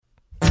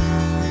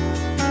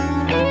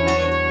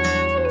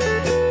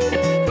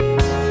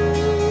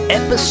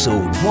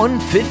episode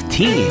 115.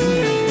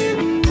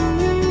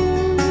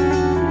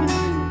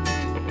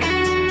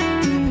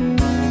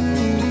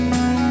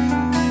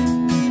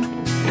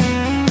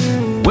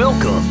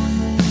 Welcome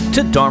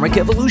to Dharmic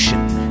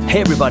Evolution.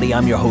 Hey everybody,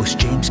 I'm your host,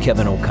 James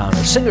Kevin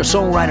O'Connor,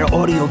 singer-songwriter,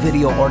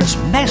 audio-video artist,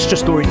 master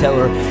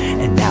storyteller,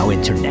 and now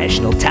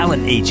international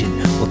talent agent.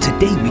 Well,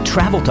 today we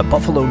travel to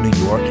Buffalo, New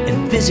York,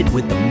 and visit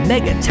with the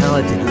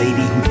mega-talented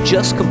lady who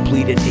just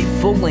completed a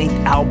full-length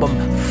album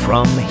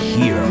from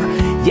here.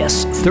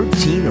 Yes,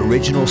 13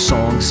 original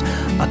songs,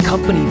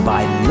 accompanied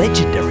by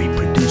legendary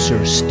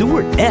producer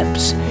Stuart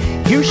Epps.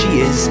 Here she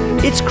is,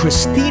 it's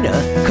Christina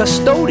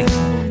Custode.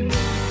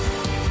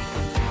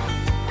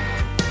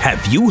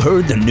 Have you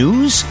heard the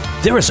news?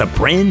 There is a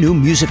brand new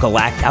musical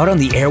act out on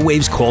the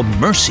airwaves called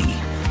Mercy.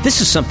 This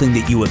is something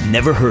that you have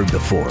never heard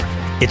before.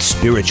 It's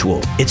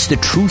spiritual. It's the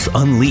truth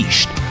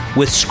unleashed,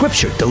 with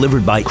scripture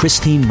delivered by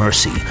Christine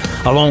Mercy,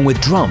 along with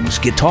drums,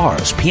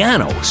 guitars,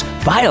 pianos,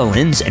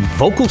 violins, and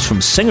vocals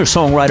from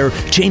singer-songwriter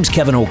James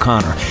Kevin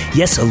O'Connor.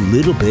 Yes, a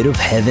little bit of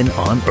heaven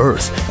on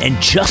earth, and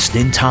just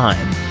in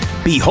time.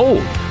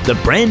 Behold, the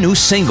brand new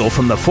single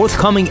from the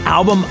forthcoming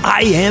album,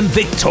 I Am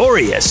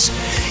Victorious.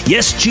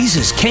 Yes,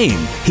 Jesus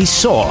came, he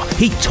saw,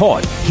 he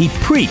taught, he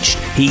preached,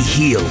 he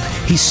healed.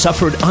 He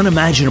suffered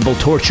unimaginable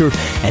torture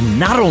and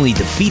not only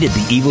defeated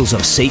the evils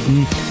of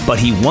Satan, but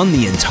he won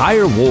the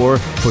entire war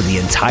for the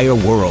entire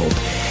world.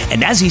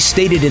 And as he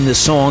stated in the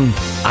song,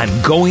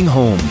 I'm going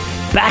home,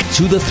 back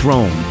to the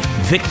throne,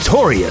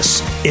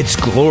 victorious, it's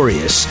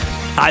glorious.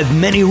 I've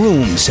many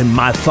rooms in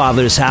my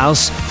Father's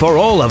house for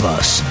all of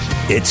us.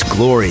 It's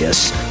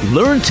glorious.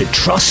 Learn to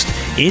trust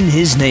in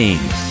his name.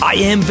 I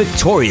Am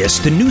Victorious.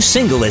 The new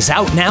single is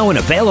out now and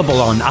available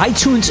on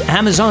iTunes,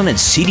 Amazon, and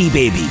CD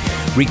Baby.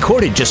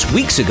 Recorded just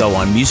weeks ago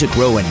on Music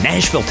Row in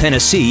Nashville,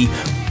 Tennessee.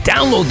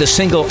 Download the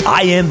single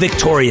I Am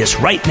Victorious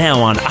right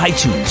now on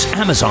iTunes,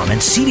 Amazon, and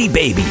CD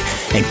Baby.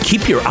 And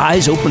keep your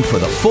eyes open for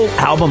the full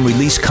album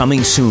release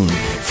coming soon.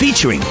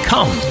 Featuring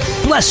Come,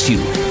 Bless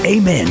You,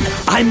 Amen,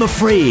 I'm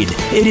Afraid,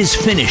 It Is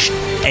Finished.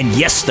 And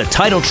yes, the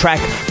title track,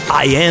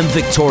 I Am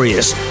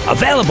Victorious.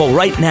 Available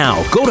right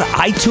now. Go to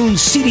iTunes,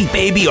 CD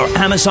Baby, or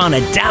Amazon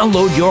and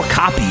download your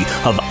copy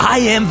of I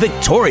Am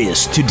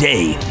Victorious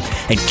today.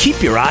 And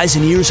keep your eyes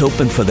and ears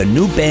open for the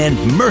new band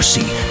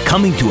Mercy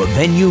coming to a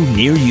venue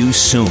near you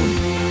soon.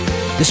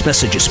 This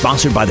message is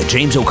sponsored by the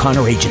James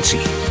O'Connor Agency.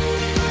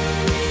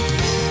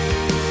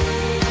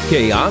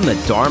 Okay, on the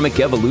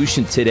Dharmic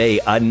Evolution today,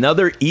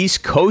 another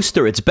East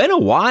Coaster. It's been a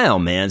while,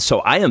 man, so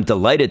I am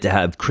delighted to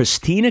have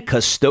Christina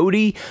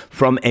Custode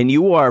and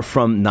you are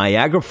from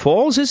Niagara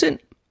Falls, is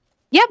it?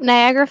 Yep,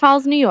 Niagara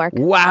Falls, New York.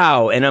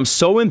 Wow, and I'm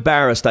so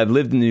embarrassed. I've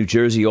lived in New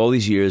Jersey all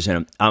these years,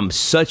 and I'm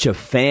such a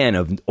fan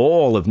of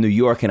all of New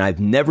York, and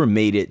I've never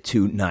made it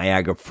to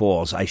Niagara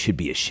Falls. I should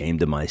be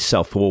ashamed of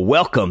myself. Well,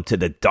 welcome to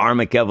the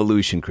Dharmic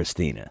Evolution,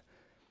 Christina.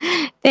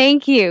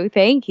 Thank you.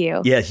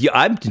 Yes,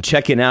 I'm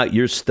checking out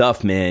your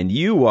stuff, man.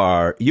 You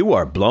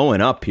are blowing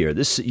up here.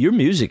 Your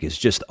music is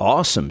just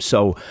awesome.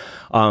 So,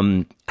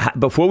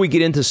 before we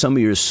get into some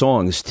of your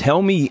songs,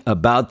 tell me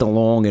about the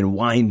long and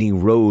winding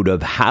road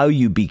of how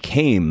you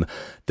became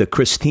the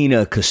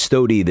Christina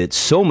Custode that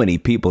so many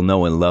people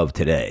know and love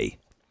today.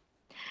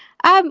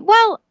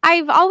 Well,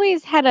 I've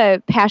always had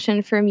a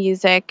passion for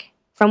music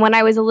from when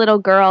I was a little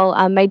girl.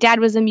 My dad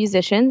was a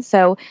musician,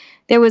 so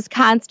there was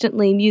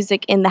constantly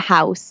music in the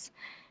house.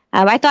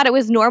 I thought it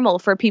was normal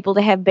for people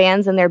to have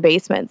bands in their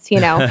basements,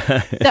 you know.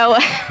 So when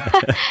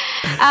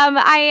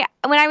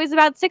I was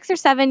about 6 or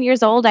 7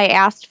 years old, I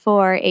asked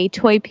for a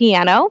toy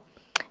piano,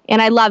 and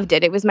I loved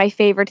it. It was my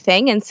favorite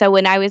thing. And so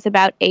when I was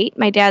about 8,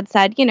 my dad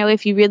said, you know,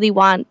 if you really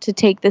want to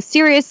take this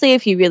seriously,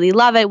 if you really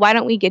love it, why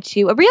don't we get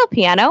you a real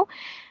piano?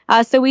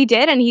 So we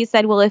did, and he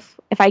said, well, if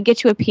I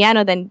get you a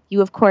piano, then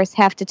you, of course,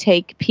 have to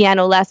take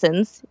piano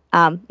lessons.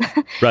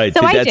 Right.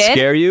 So did that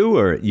scare you,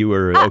 or you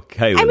were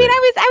okay with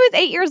it? I was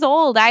 8 years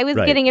old. I was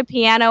getting a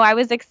piano. I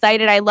was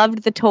excited. I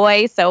loved the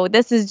toy. So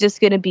this is just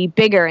going to be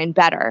bigger and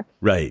better.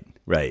 Right.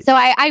 So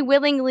I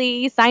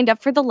willingly signed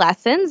up for the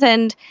lessons,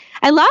 and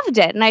I loved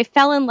it. And I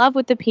fell in love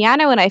with the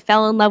piano, and I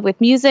fell in love with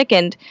music.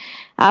 And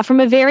from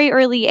a very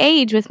early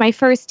age, with my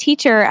first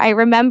teacher, I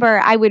remember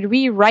I would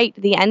rewrite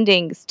the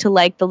endings to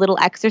like the little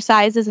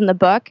exercises in the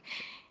book.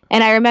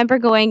 And I remember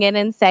going in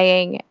and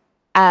saying,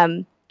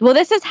 well,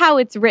 this is how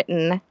it's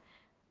written,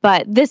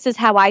 but this is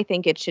how I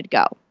think it should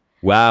go.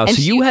 Wow. And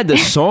so you had the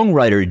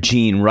songwriter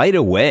gene right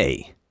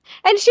away.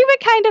 And she would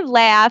kind of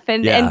laugh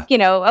and, you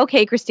know,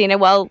 okay, Christina,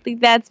 well,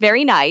 that's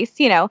very nice,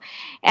 you know,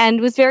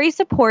 and was very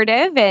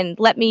supportive and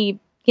let me,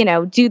 you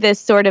know, do this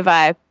sort of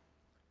an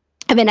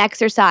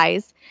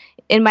exercise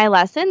in my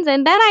lessons.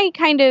 And then I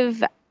kind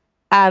of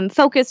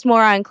focused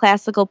more on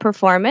classical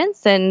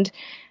performance and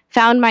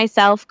found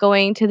myself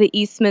going to the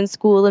Eastman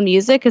School of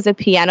Music as a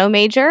piano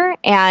major.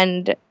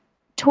 And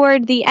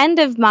toward the end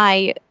of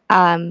my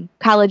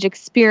college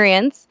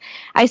experience,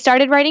 I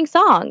started writing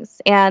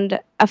songs. And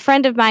a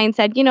friend of mine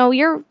said,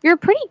 you're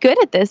pretty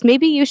good at this.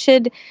 Maybe you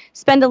should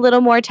spend a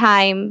little more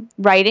time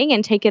writing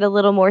and take it a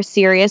little more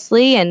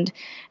seriously. And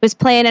I was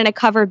playing in a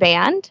cover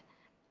band,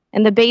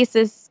 and the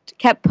bassist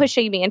kept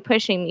pushing me and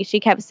pushing me. She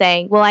kept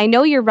saying, well, I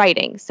know you're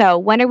writing, so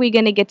when are we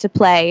going to get to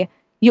play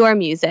your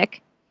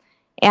music?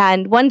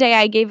 And one day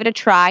I gave it a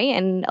try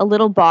in a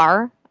little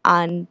bar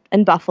in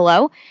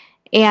Buffalo.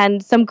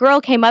 And some girl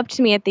came up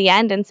to me at the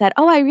end and said,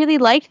 oh, I really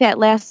liked that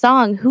last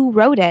song. Who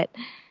wrote it?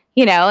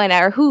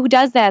 Or who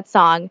does that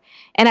song?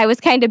 And I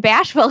was kind of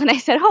bashful. And I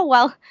said, oh,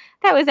 well,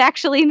 that was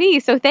actually me.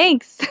 So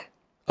thanks.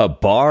 A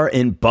bar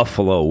in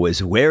Buffalo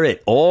was where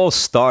it all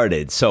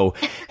started. So,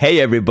 hey,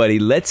 everybody,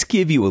 let's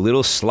give you a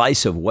little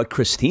slice of what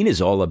Christina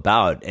is all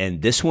about.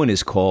 And this one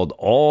is called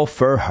All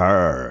for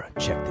Her.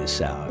 Check this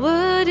out.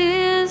 What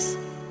is,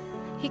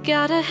 you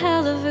got a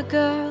hell of a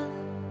girl.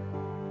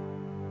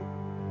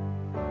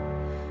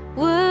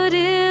 What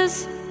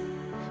is,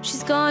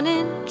 she's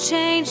gonna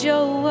change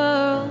your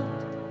world.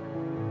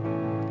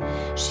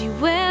 She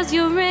wears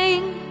your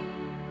ring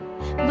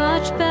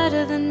much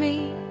better than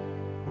me.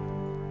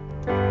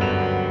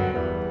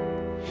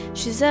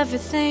 She's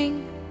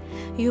everything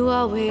you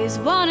always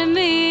wanted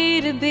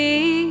me to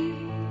be.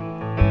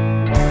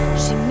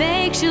 She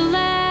makes you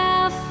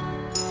laugh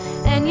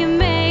and you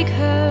make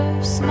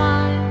her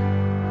smile.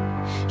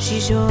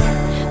 She's your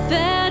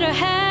better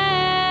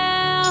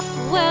half,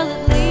 well,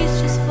 at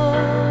least just for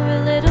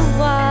a little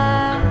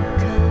while.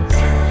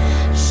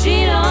 'Cause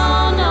she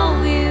don't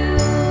know you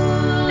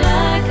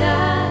like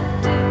I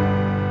do.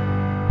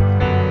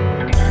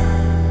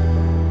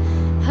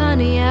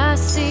 Honey, I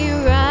see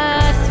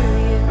right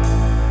through you.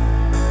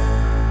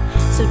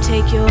 So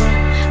take your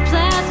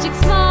plastic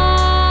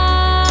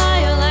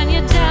smile and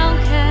your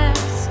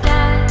downcast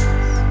eyes.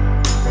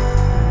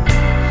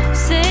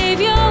 Save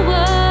your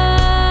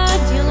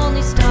words, you'll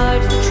only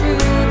start the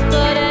truth,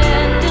 but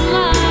end in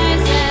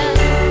lies.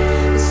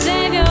 And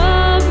save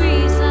your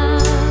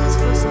reasons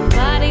for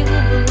somebody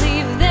who'll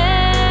believe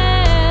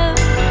them.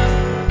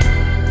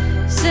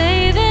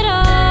 Save it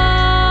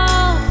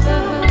all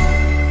for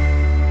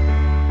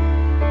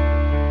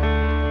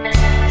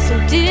her. So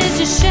did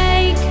you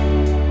shake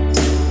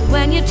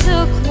when you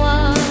took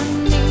one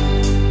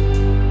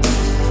knee?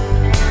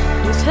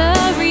 Was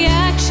her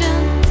reaction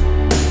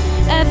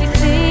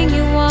everything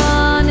you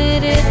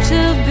wanted it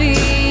to be?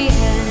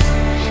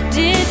 And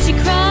did she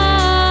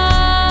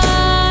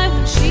cry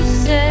when she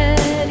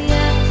said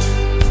yes?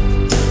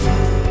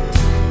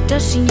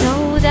 Does she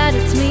know that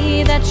it's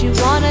me that you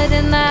wanted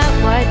in that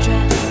white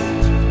dress?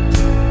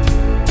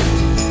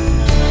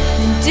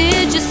 And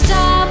did you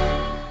stop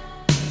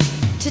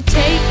to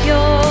take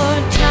your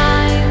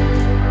time?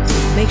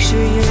 Make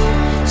sure you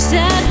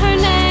said her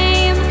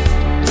name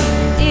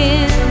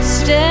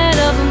instead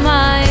of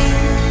mine.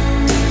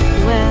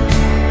 Well,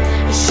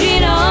 she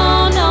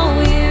don't know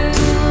you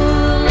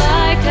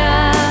like I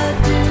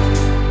do.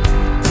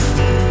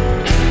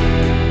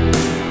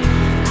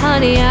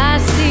 Honey, I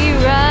see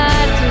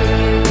right through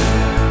you.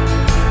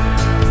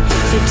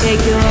 So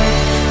take your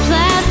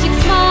plastic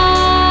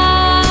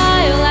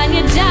smile and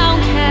your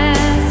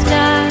downcast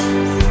eyes.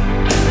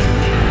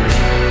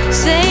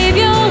 Save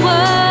your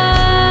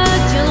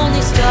words, you'll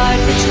only start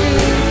the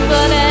truth,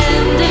 but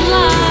end in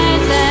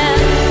lies.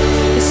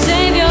 And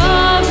save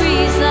your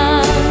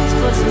reasons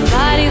for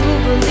somebody who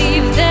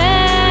believes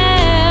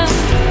them.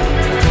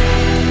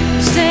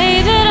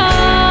 Save it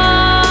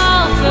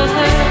all for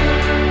her.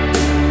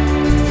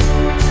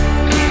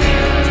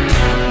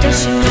 Does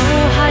she know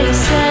how you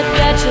said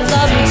that you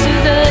love me to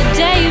the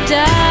day you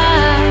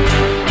die?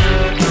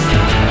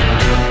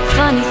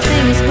 Funny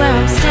thing is where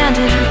I'm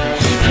standing,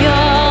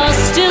 you're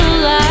still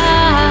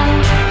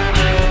alive.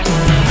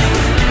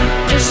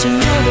 Does she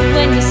know that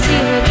when you see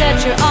her that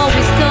you're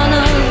always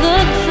gonna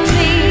look for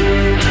me?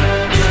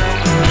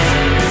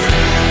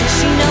 Does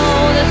she know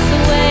that's the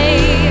way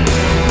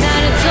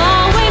that it's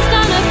always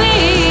gonna be?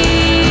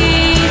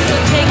 So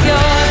take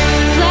your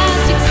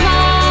plastic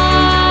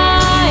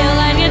smile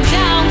and your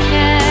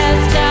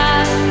downcast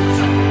eyes.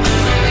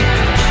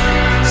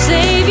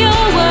 Save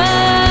your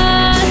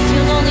words,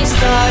 you'll only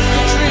start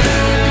the truth,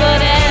 but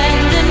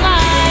end in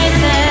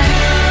lies. And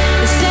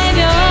save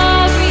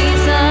your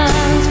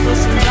reasons for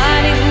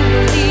somebody who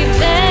believes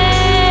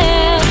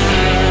them.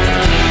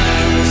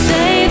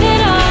 Save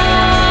it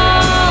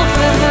all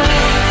for her.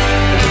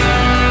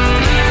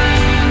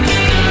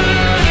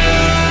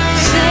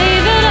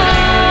 Save it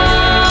all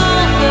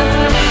for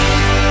her.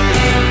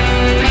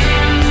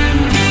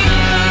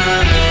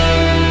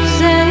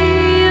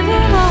 Save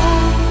it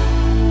all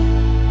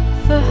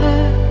for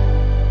her.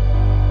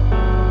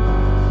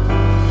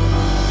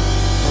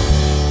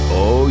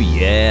 Oh,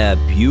 yeah.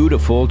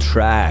 Beautiful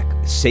track.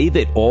 Save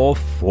it all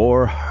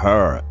for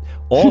her.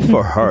 All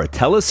for her.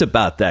 Tell us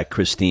about that,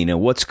 Christina.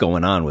 What's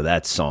going on with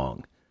that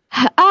song?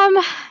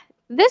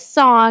 This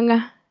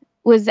song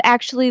was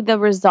actually the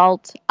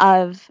result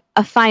of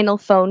a final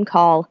phone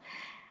call.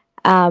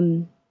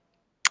 I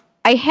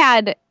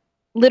had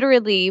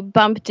literally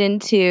bumped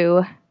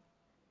into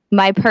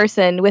my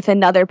person with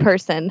another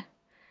person.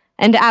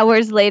 And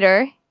hours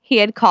later, he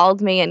had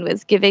called me and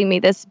was giving me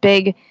this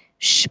big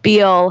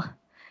spiel.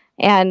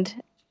 And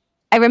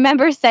I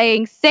remember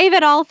saying, "Save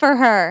it all for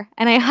her."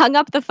 And I hung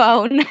up the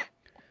phone.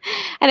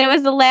 And it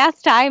was the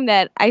last time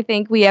that I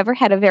think we ever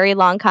had a very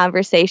long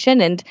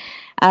conversation. And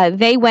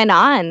they went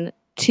on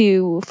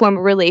to form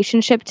a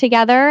relationship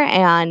together.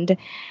 And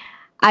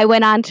I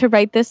went on to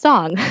write this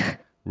song.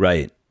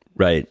 Right,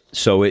 right.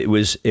 So it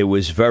was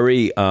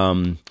very,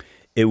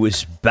 it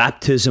was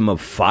baptism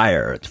of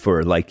fire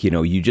for, like,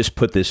 you just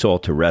put this all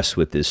to rest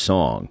with this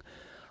song,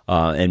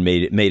 and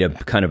made a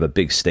kind of a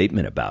big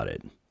statement about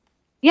it.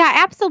 Yeah,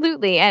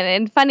 absolutely.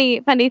 And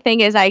funny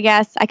thing is, I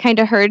guess I kind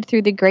of heard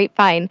through the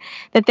grapevine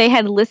that they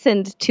had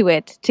listened to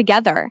it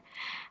together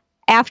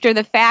after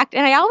the fact.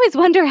 And I always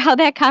wonder how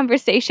that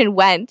conversation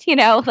went,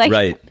 like,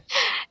 right.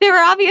 There were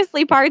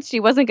obviously parts she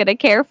wasn't going to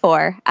care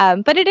for.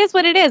 But it is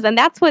what it is. And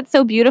that's what's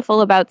so beautiful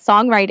about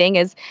songwriting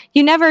is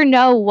you never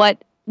know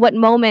what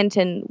moment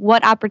and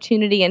what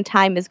opportunity and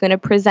time is going to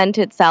present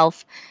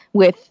itself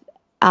with,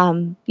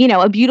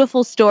 a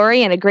beautiful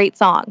story and a great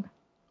song.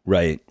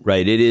 Right.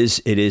 It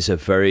is a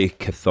very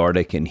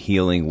cathartic and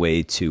healing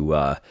way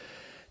to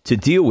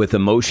deal with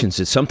emotions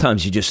that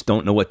sometimes you just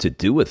don't know what to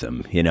do with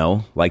them,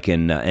 like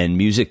and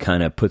music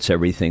kind of puts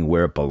everything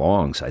where it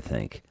belongs, I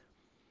think.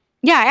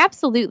 Yeah,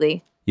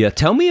 absolutely. Yeah.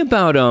 Tell me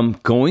about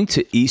going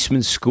to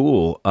Eastman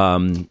School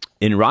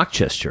in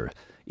Rochester,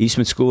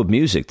 Eastman School of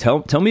Music.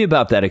 Tell me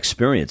about that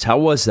experience. How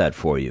was that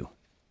for you?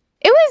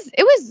 It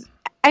was,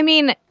 I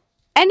mean,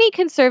 any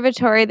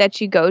conservatory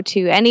that you go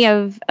to, any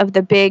of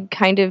the big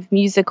kind of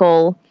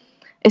musical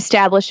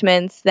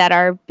establishments that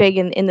are big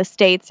in the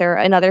States or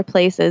in other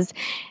places,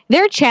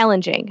 they're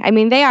challenging. I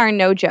mean, they are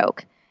no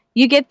joke.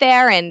 You get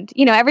there and,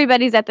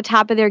 everybody's at the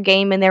top of their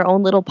game in their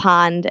own little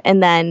pond,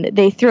 and then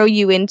they throw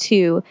you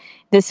into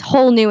this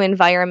whole new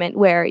environment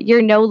where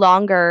you're no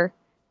longer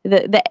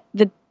the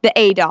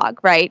A dog,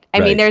 right? I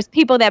mean, there's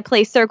people that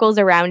play circles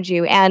around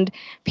you, and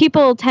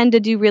people tend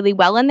to do really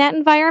well in that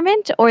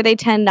environment, or they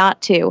tend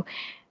not to.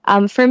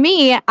 For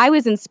me, I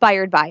was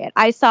inspired by it.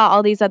 I saw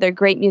all these other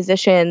great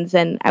musicians,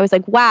 and I was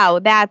like, wow,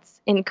 that's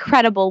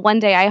incredible. One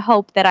day I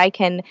hope that I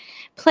can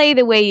play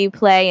the way you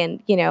play.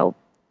 And,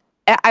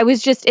 I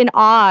was just in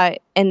awe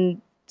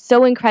and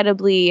so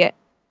incredibly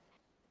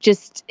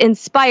just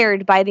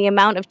inspired by the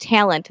amount of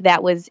talent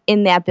that was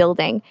in that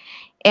building.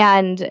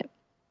 And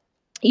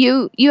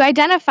you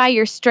identify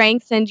your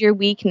strengths and your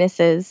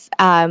weaknesses,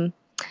 and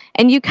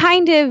you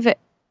kind of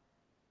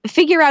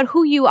figure out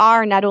who you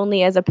are, not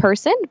only as a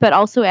person, but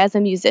also as a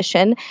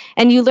musician.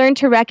 And you learn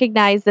to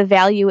recognize the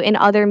value in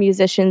other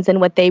musicians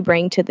and what they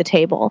bring to the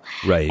table.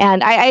 Right.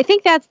 And I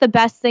think that's the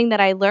best thing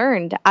that I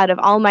learned out of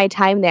all my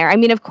time there. I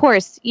mean, of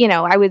course,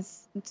 I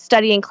was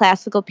studying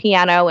classical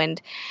piano,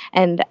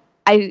 and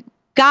I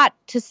got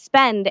to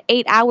spend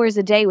 8 hours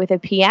a day with a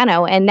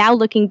piano. And now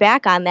looking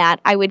back on that,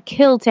 I would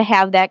kill to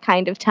have that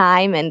kind of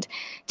time and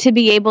to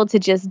be able to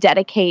just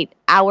dedicate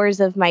hours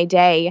of my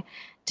day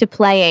to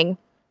playing.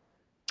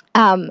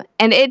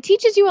 And it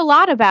teaches you a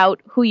lot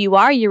about who you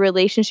are, your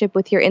relationship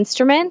with your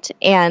instrument,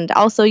 and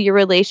also your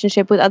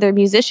relationship with other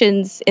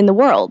musicians in the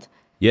world.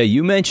 Yeah,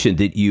 you mentioned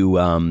that you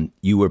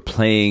were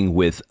playing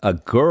with a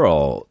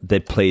girl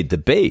that played the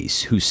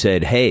bass who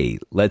said, "Hey,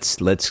 let's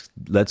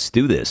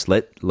do this.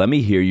 Let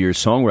me hear your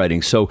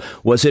songwriting." So,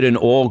 was it an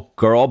all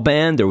girl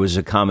band, or was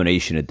it a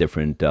combination of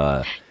different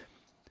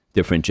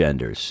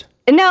genders?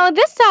 No,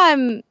 this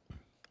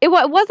it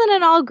wasn't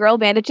an all girl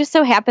band. It just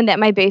so happened that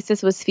my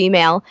bassist was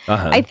female.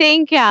 Uh-huh. I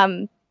think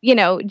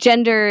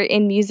gender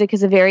in music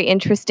is a very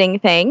interesting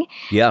thing.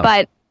 Yeah,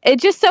 but it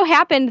just so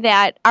happened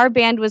that our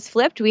band was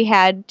flipped. We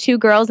had 2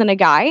 girls and a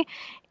guy,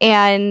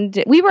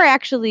 and we were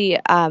actually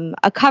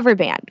a cover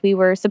band. We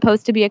were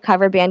supposed to be a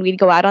cover band. We'd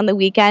go out on the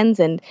weekends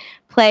and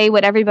play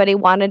what everybody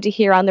wanted to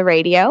hear on the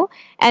radio,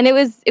 and it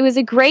was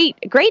a great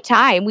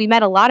time. We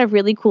met a lot of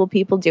really cool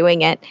people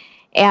doing it,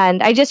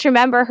 and I just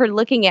remember her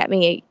looking at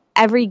me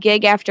every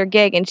gig after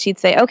gig, and she'd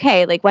say,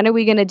 "Okay, like, when are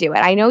we going to do it?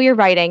 I know you're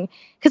writing."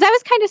 Because I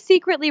was kind of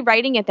secretly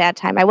writing at that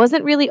time. I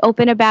wasn't really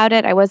open about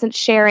it. I wasn't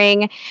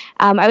sharing.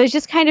 I was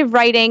just kind of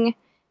writing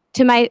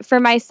for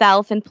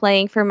myself and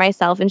playing for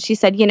myself. And she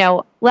said,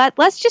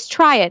 let's just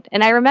try it.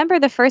 And I remember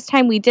the first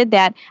time we did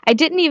that, I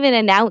didn't even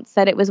announce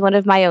that it was one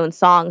of my own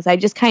songs. I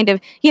just kind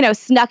of,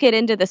 snuck it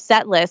into the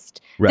set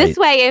list. Right. This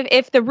way,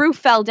 if the roof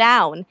fell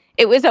down,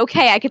 it was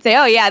okay. I could say,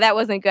 "Oh yeah, that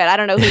wasn't good. I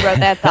don't know who wrote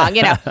that song."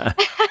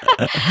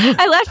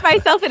 I left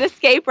myself an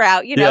escape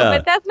route,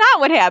 but that's not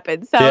what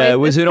happened. So yeah, it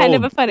was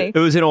funny. It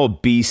was an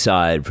old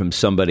B-side from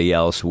somebody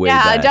else way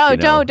back.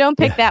 Yeah, don't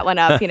pick that one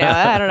up.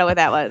 I don't know what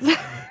that was.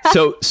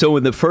 So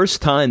in the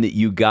first time that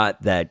you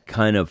got that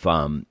kind of,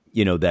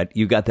 that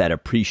you got that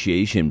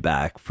appreciation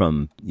back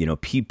from,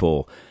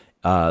 people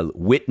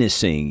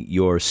witnessing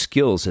your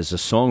skills as a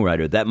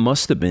songwriter, that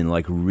must have been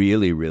like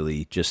really,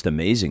 really just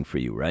amazing for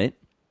you, right?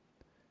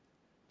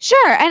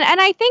 Sure.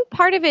 And I think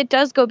part of it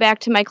does go back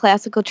to my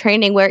classical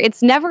training where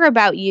it's never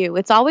about you.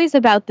 It's always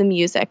about the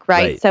music,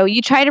 right? So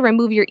you try to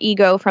remove your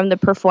ego from the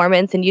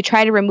performance and you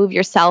try to remove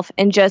yourself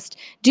and just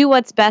do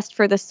what's best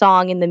for the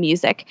song and the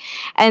music.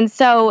 And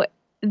so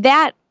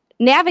that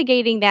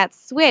navigating that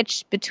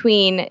switch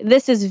between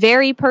this is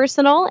very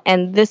personal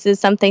and this is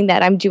something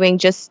that I'm doing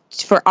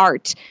just for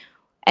art,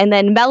 and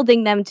then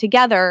melding them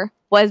together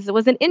was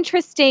an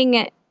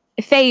interesting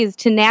phase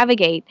to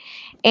navigate.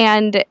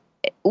 And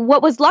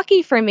what was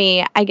lucky for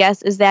me, I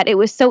guess, is that it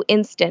was so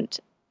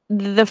instant.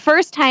 The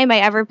first time I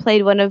ever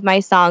played one of my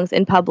songs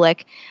in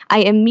public, I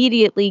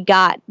immediately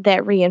got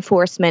that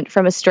reinforcement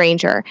from a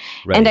stranger.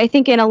 Right. And I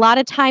think in a lot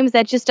of times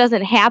that just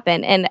doesn't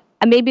happen. And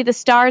maybe the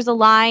stars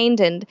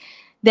aligned and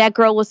that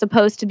girl was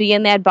supposed to be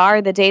in that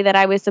bar the day that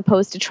I was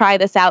supposed to try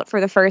this out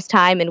for the first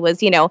time and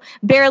was,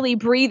 barely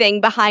breathing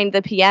behind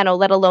the piano,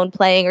 let alone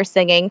playing or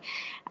singing.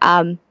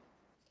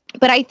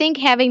 But I think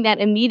having that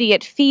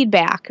immediate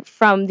feedback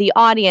from the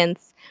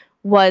audience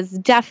was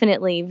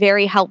definitely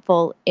very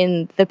helpful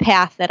in the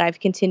path that I've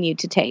continued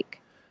to take.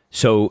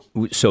 So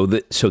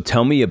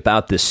tell me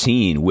about the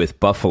scene with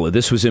Buffalo.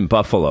 This was in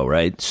Buffalo,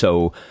 right?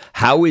 So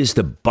how is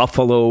the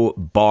Buffalo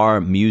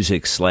bar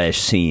music /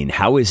 scene?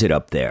 How is it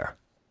up there?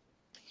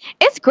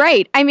 It's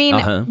great. I mean,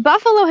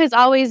 Buffalo has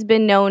always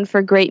been known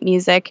for great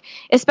music,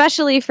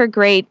 especially for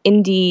great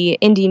indie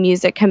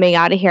music coming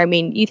out of here. I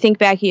mean, you think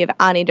back, you have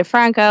Ani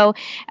DeFranco,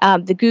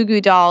 the Goo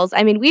Goo Dolls.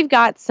 I mean, we've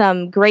got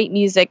some great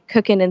music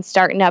cooking and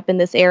starting up in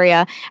this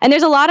area. And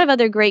there's a lot of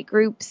other great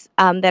groups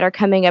that are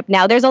coming up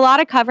now. There's a lot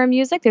of cover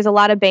music. There's a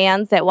lot of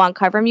bands that want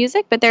cover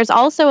music, but there's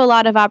also a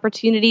lot of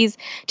opportunities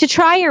to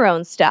try your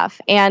own stuff.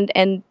 And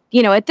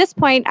at this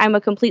point, I'm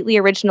a completely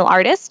original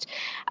artist.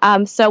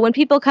 So when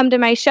people come to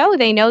my show,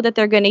 they know that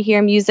they're going to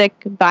hear music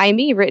by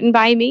me, written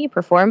by me,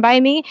 performed by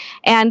me,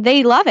 and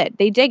they love it.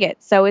 They dig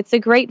it. So it's a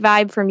great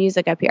vibe for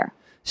music up here.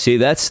 See,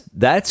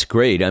 that's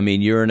great. I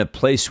mean, you're in a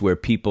place where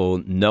people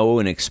know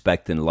and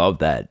expect and love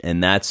that.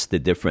 And that's the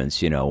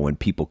difference, when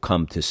people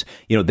come to,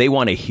 they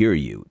want to hear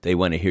you. They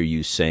want to hear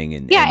you sing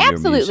and yeah, and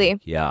absolutely. Your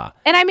music. Yeah.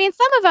 And I mean,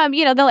 some of them,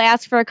 they'll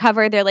ask for a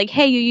cover. They're like,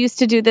 hey, you used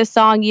to do this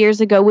song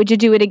years ago. Would you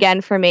do it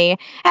again for me?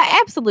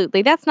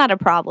 Absolutely. That's not a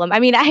problem. I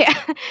mean,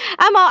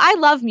 I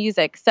love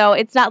music. So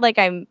it's not like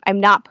I'm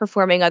not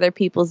performing other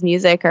people's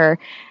music or,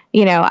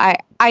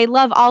 I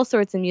love all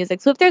sorts of music.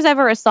 So if there's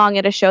ever a song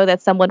at a show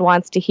that someone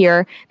wants to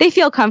hear, they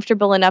feel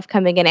comfortable enough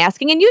coming and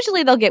asking. And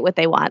usually they'll get what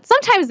they want.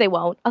 Sometimes they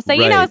won't. I'll say,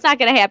 it's not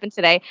going to happen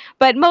today.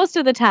 But most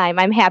of the time,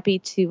 I'm happy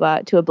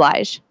to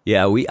oblige.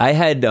 Yeah, I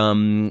had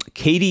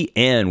Katie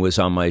Ann was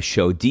on my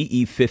show,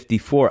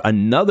 DE115,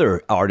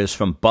 another artist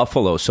from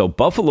Buffalo. So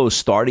Buffalo's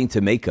starting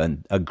to make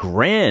a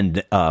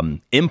grand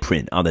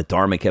imprint on the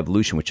Dharmic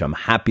evolution, which I'm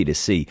happy to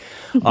see.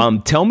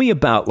 Tell me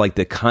about like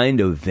the kind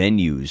of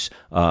venues,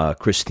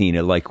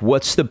 Christina, like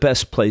what's the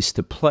best place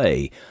to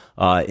play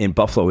in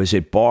Buffalo? Is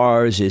it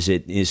bars?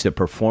 Is the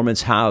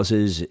performance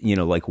houses?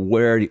 Like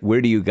where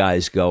do you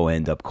guys go?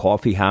 End up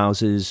coffee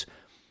houses?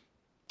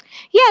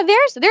 Yeah,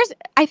 there's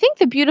I think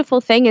the beautiful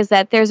thing is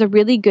that there's a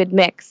really good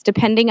mix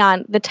depending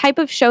on the type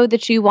of show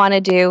that you want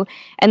to do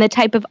and the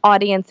type of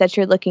audience that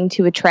you're looking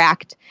to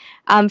attract.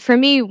 For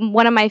me,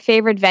 one of my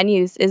favorite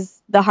venues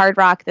is the Hard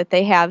Rock that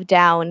they have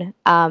down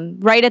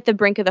right at the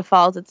brink of the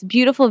falls. It's a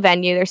beautiful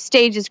venue. Their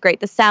stage is great.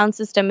 The sound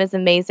system is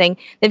amazing.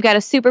 They've got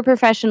a super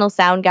professional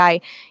sound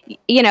guy.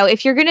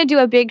 If you're going to do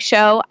a big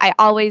show, I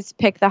always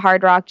pick the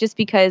Hard Rock just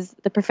because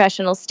the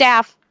professional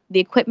staff, the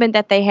equipment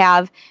that they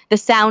have, the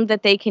sound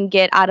that they can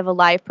get out of a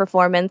live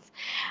performance.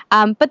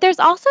 But there's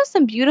also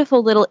some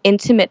beautiful little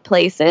intimate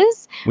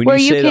places. When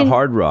you say the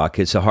Hard Rock,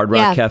 it's a Hard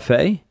Rock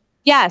Cafe?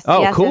 Yes. Oh,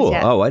 yes, cool.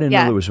 Yes. Oh, I didn't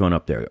know there was one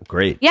up there.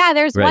 Great. Yeah,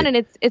 there's one,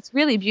 and it's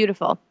really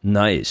beautiful.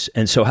 Nice.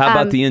 And so how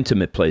about the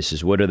intimate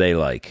places? What are they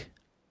like?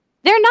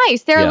 They're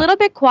nice. They're a little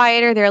bit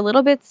quieter. They're a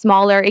little bit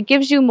smaller. It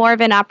gives you more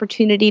of an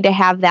opportunity to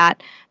have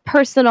that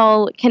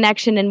personal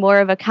connection and more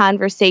of a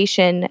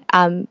conversation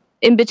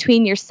in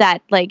between your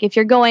set. Like if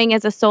you're going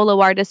as a solo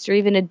artist or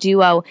even a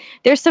duo,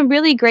 there's some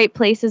really great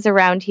places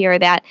around here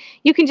that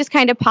you can just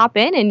kind of pop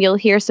in and you'll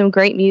hear some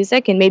great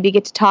music and maybe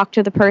get to talk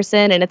to the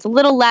person. And it's a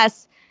little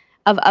less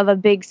of a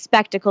big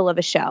spectacle of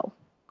a show.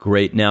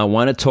 Great. Now, I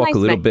want to talk a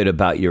little bit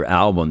about your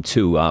album,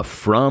 too.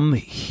 From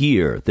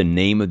Here, the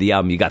name of the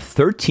album. You got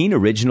 13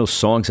 original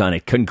songs on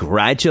it.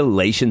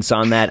 Congratulations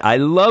on that. I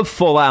love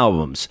full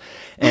albums.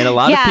 And a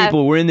lot of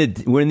people, we're in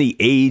the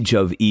age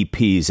of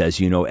EPs, as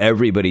you know.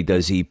 Everybody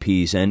does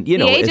EPs. And, the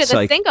age it's of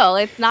the single.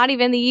 It's not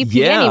even the EP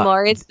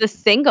anymore. It's the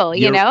single,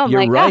 You're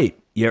right.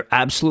 You're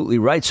absolutely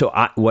right. So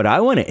what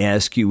I want to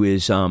ask you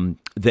is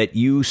that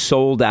you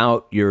sold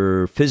out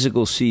your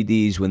physical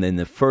CDs within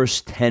the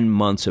first 10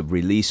 months of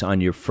release on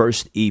your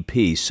first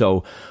EP.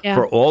 So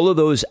for all of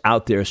those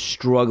out there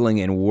struggling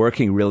and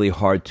working really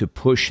hard to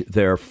push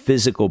their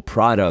physical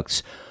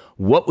products,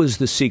 what was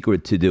the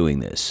secret to doing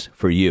this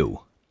for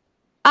you?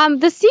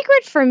 The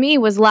secret for me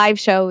was live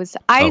shows.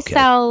 I Okay.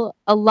 sell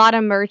a lot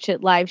of merch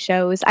at live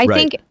shows. I Right.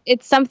 think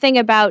it's something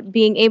about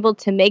being able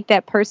to make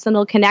that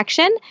personal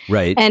connection.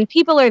 Right. And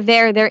people are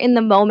there, they're in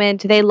the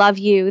moment, they love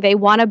you, they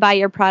want to buy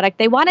your product,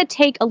 they want to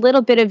take a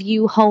little bit of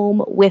you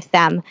home with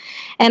them.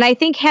 And I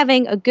think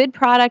having a good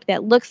product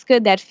that looks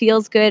good, that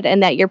feels good,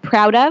 and that you're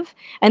proud of,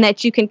 and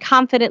that you can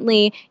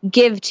confidently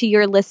give to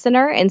your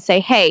listener and say,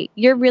 hey,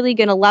 you're really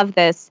going to love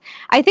this.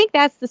 I think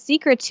that's the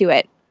secret to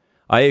it.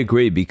 I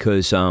agree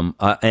because, and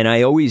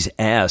I always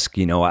ask,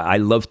 I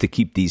love to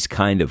keep these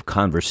kind of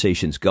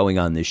conversations going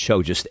on this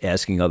show, just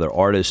asking other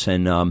artists.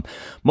 And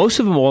most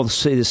of them all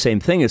say the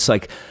same thing. It's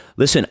like,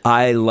 listen,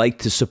 I like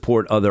to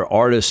support other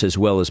artists as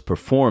well as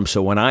perform.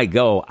 So when I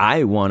go,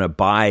 I want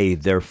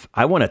to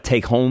I want to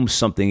take home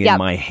something in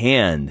my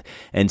hand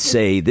and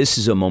say, this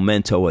is a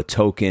memento, a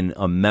token,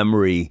 a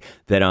memory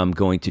that I'm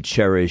going to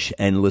cherish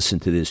and listen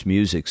to this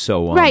music.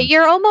 So, right.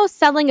 You're almost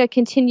selling a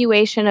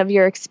continuation of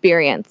your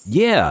experience.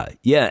 Yeah.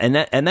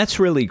 And that's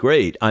really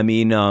great. I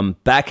mean,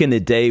 back in the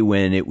day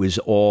when it was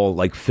all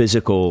like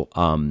physical,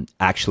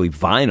 actually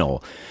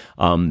vinyl,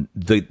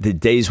 the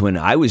days when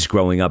I was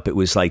growing up, it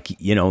was like,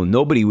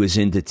 nobody was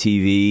into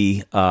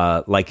TV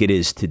like it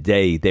is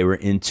today. They were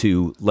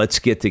into, let's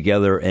get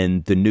together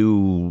and the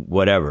new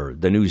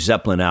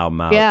Zeppelin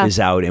album is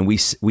out. And we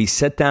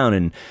sat down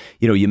and,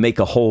 you make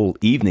a whole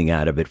evening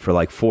out of it for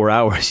like 4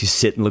 hours. You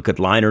sit and look at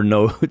liner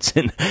notes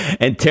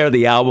and tear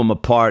the album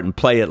apart and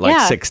play it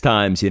like 6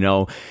 times,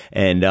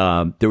 And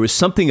there was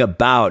something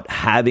about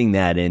having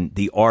that and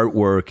the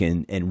artwork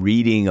and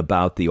reading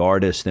about the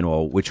artist and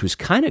all, which was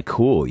kind of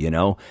cool,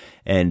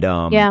 And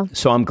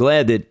so I'm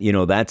glad that,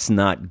 that's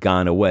not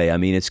gone away. I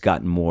mean, it's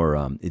gotten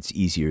more, it's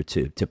easier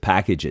to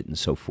package it and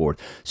so forth.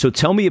 So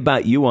tell me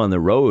about you on the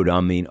road.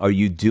 I mean, are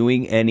you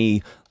doing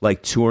any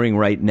like touring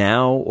right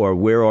now, or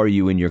where are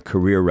you in your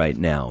career right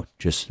now?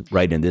 Just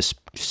right in this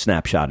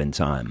snapshot in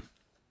time.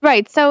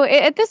 Right. So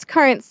at this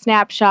current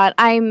snapshot,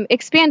 I'm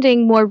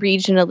expanding more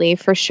regionally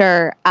for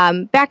sure.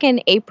 Back in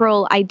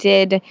April, I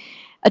did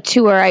a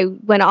tour. I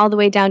went all the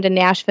way down to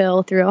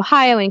Nashville through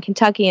Ohio and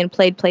Kentucky and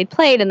played,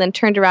 and then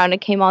turned around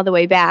and came all the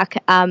way back.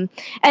 And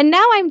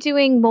now I'm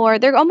doing more,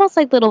 they're almost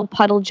like little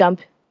puddle jump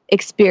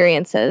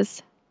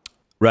experiences.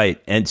 Right.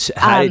 And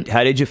how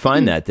did you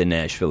find that, the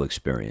Nashville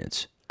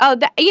experience? Oh,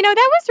 that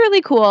was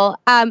really cool.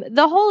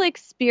 The whole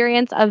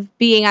experience of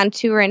being on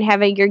tour and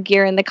having your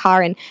gear in the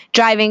car and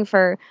driving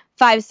for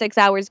 5-6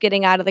 hours,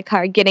 getting out of the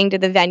car, getting to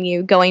the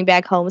venue, going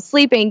back home,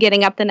 sleeping,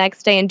 getting up the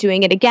next day and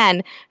doing it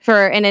again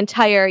for an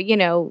entire,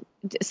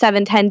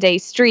 7-10 day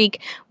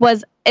streak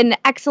was an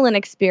excellent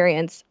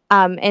experience.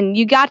 And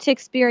you got to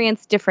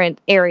experience different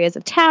areas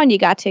of town. You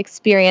got to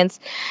experience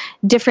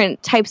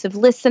different types of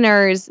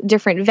listeners,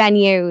 different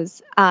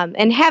venues.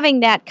 And having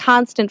that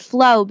constant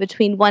flow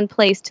between one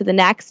place to the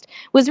next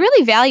was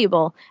really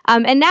valuable.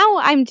 And now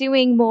I'm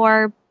doing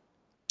more,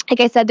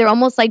 like I said, they're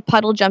almost like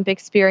puddle jump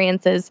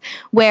experiences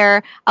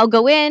where I'll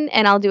go in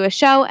and I'll do a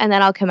show and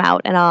then I'll come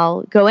out, and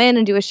I'll go in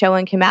and do a show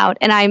and come out.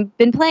 And I've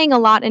been playing a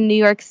lot in New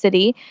York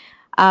City.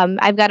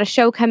 I've got a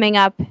show coming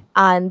up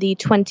on the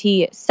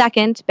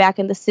 22nd back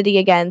in the city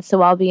again,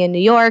 so I'll be in New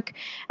York.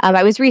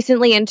 I was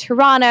recently in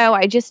Toronto.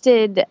 I just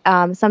did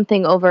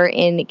something over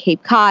in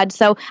Cape Cod.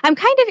 So I'm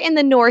kind of in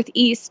the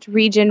Northeast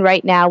region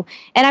right now,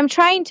 and I'm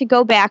trying to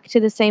go back to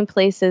the same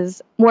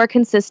places more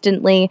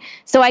consistently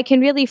so I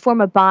can really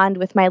form a bond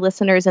with my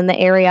listeners in the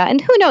area.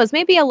 And who knows,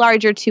 maybe a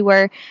larger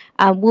tour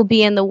will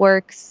be in the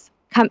works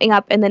coming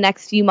up in the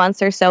next few months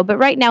or so. But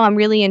right now I'm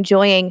really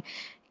enjoying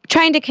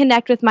trying to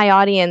connect with my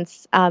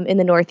audience in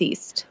the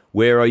Northeast.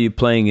 Where are you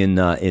playing in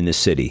the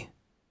city?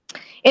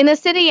 In the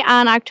city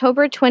on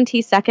October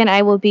 22nd,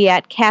 I will be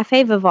at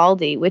Cafe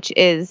Vivaldi, which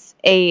is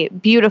a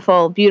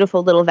beautiful,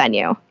 beautiful little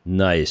venue.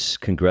 Nice.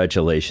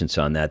 Congratulations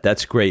on that.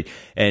 That's great.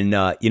 And,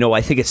 I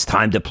think it's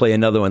time to play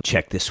another one.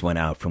 Check this one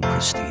out from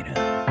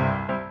Christina.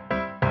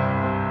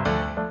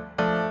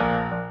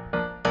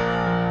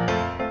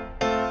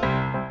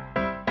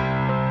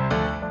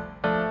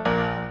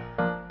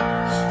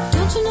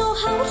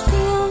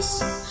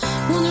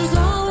 When there's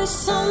always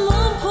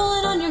someone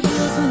pulling on your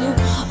heels when you're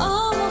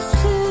almost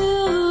to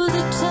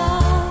the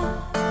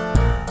top,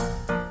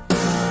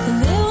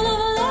 and they will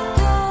never let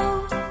go,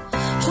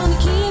 trying to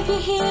keep you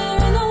here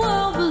in the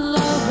world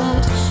below,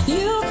 but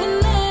you can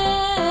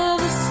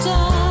never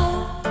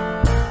stop.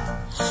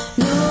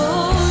 No,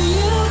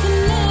 you can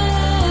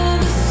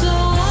never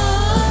stop.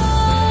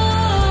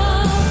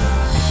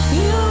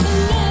 You can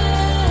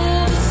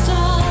never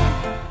stop.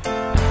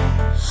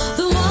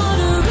 The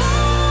water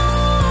runs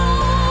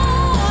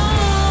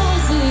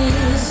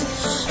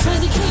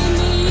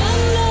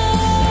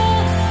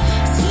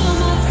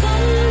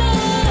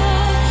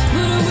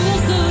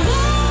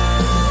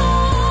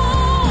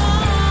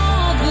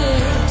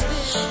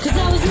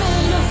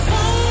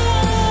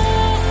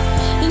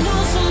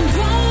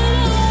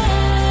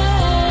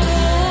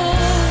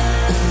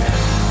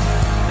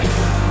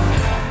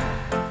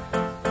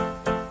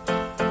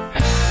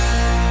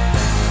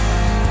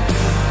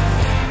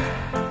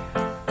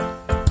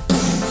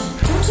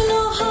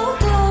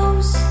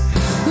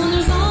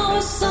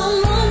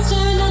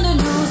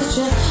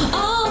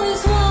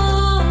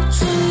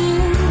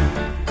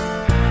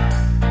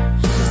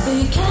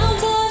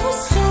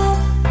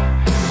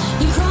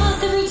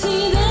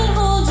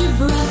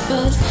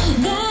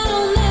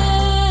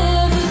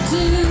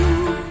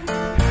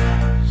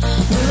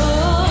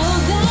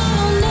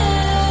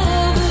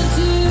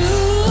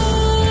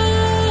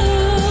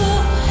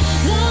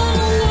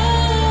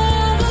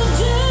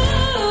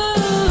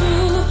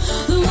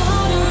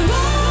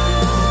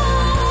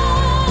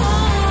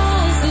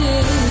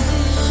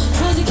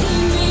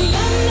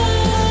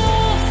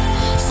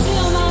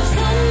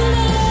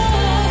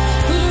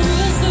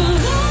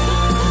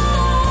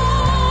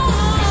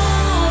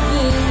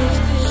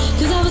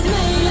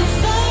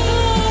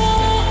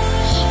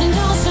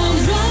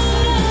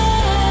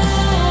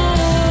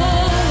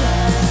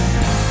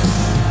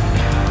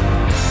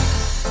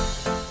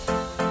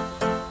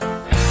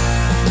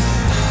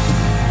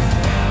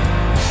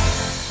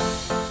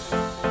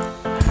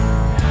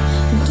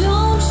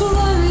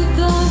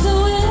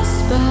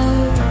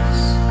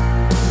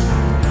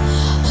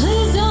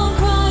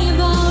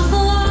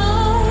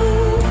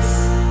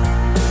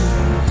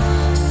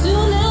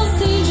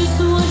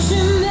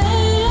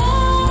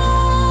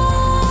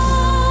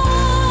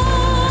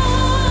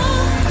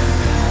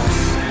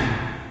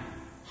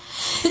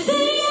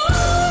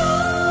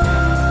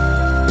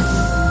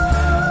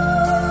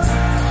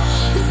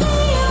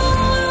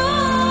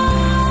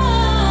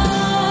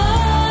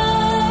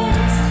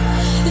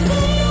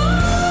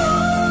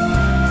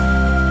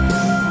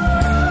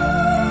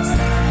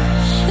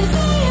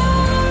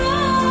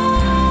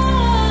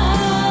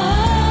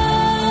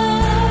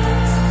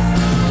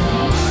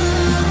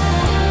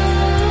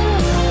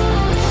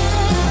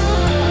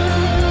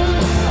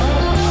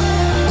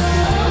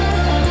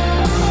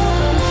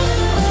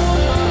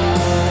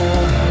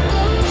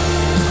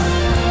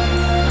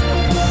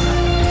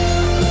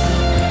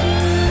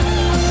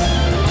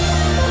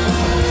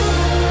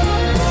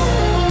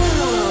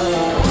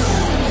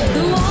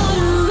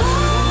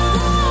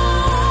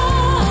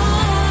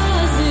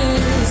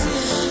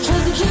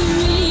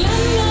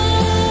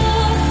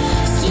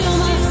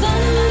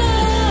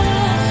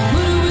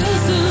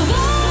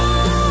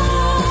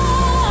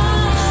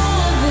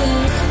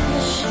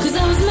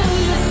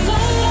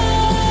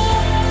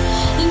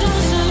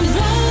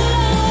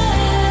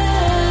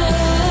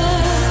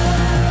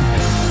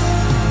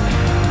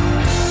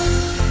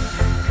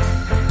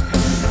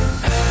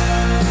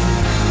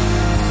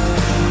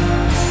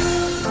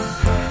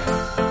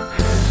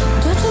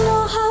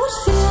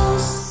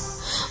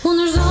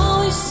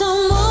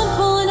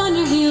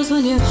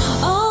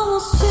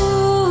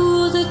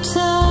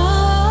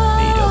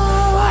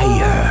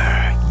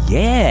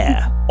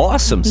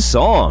awesome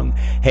song.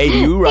 Hey, do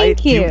you write?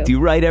 Thank you. Do you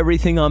write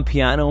everything on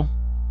piano?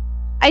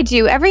 I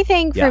do.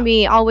 Everything for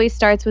me always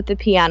starts with the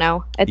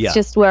piano. It's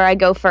just where I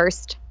go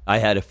first. I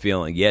had a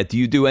feeling. Yeah. Do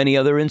you do any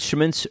other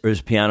instruments, or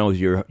is piano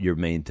your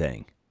main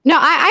thing? No,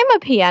 I'm a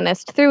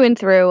pianist through and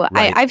through.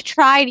 Right. I've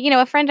tried,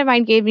 a friend of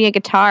mine gave me a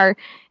guitar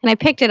and I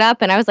picked it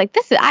up and I was like,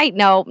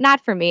 no,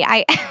 not for me.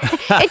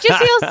 It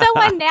just feels so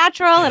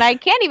unnatural and I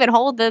can't even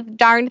hold the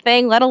darn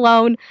thing, let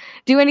alone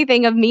do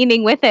anything of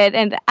meaning with it.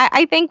 And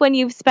I think when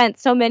you've spent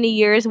so many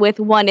years with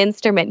one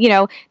instrument,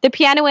 the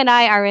piano and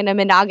I are in a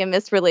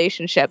monogamous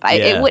relationship.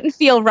 It wouldn't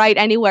feel right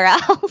anywhere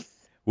else.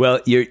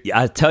 Well,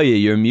 I tell you,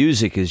 your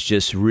music is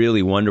just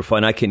really wonderful,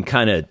 and I can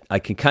kind of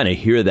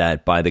hear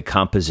that by the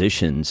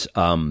compositions.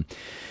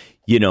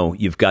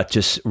 You've got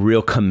just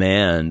real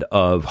command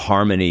of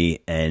harmony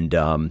and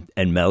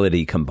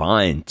melody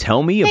combined.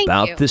 Tell me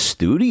about the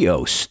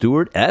studio,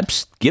 Stuart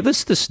Epps. Give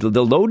us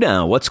the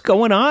lowdown. What's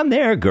going on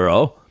there,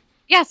 girl?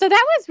 Yeah, so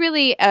that was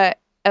really a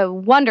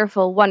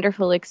wonderful,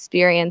 wonderful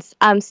experience.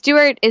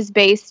 Stuart is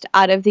based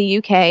out of the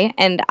UK,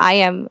 and I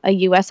am a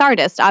US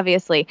artist,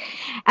 obviously.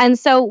 And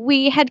so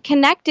we had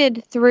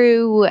connected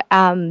through,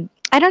 I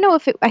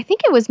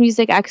think it was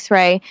Music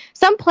X-Ray,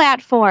 some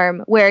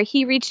platform where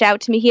he reached out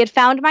to me. He had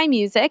found my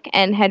music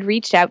and had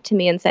reached out to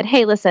me and said,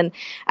 hey, listen,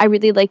 I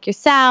really like your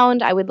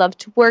sound. I would love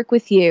to work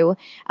with you.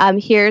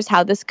 Here's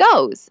how this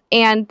goes.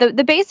 And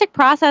the basic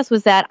process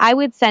was that I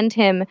would send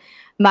him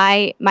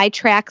my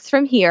tracks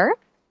from here,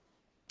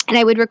 and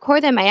I would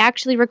record them. I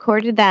actually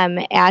recorded them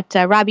at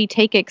Robbie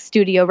Takeik's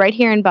studio right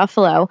here in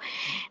Buffalo,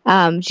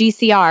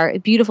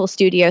 GCR, beautiful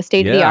studio,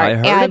 state of the art. Yeah,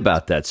 I heard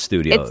about that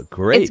studio.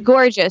 Great. It's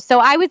gorgeous. So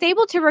I was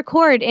able to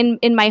record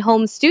in my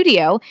home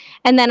studio,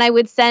 and then I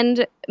would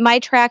send my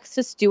tracks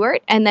to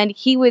Stuart, and then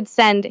he would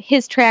send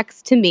his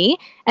tracks to me.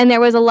 And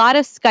there was a lot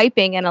of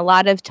Skyping and a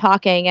lot of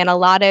talking and a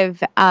lot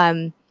of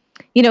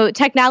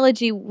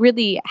technology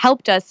really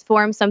helped us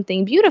form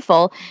something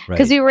beautiful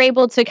because we were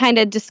able to kind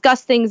of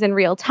discuss things in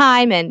real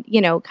time and,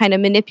 kind of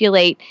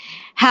manipulate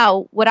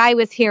what I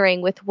was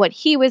hearing with what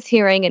he was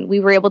hearing. And we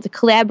were able to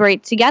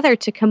collaborate together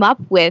to come up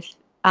with,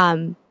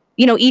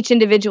 each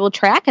individual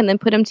track and then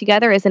put them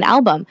together as an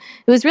album.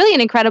 It was really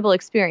an incredible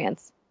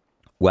experience.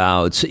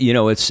 Wow.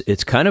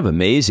 It's kind of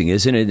amazing,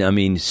 isn't it? I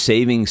mean,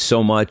 saving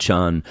so much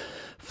on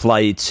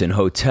flights and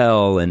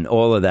hotel and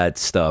all of that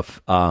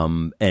stuff,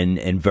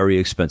 and very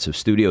expensive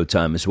studio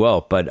time as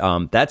well. But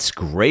that's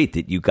great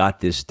that you got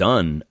this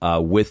done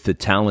with the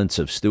talents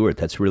of Stuart.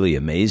 That's really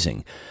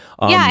amazing.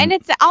 And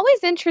it's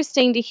always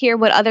interesting to hear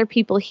what other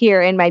people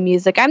hear in my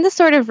music. I'm the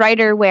sort of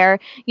writer where,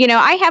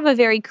 I have a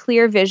very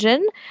clear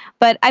vision,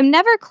 but I'm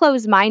never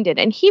closed-minded.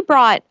 And he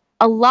brought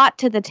a lot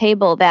to the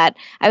table that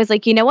I was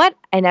like, you know what?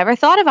 I never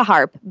thought of a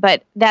harp,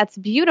 but that's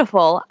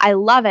beautiful. I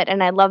love it.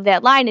 And I love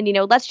that line. And,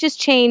 let's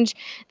just change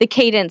the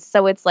cadence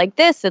so it's like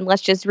this, and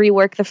let's just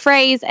rework the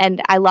phrase.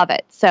 And I love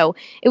it. So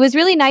it was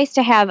really nice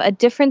to have a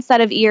different set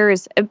of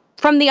ears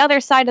from the other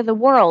side of the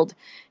world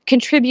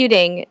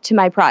contributing to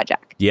my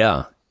project.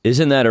 Yeah.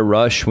 Isn't that a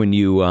rush when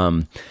you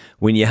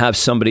have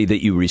somebody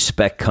that you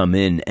respect come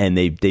in and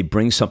they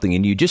bring something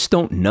and you just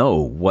don't know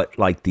what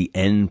like the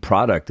end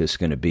product is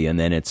going to be, and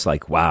then it's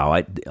like,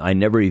 wow, I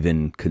never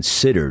even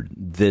considered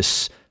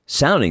this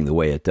sounding the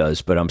way it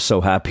does, but I'm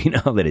so happy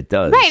now that it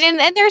does. Right,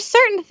 and there's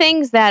certain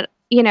things that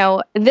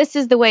this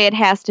is the way it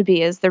has to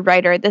be as the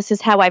writer. This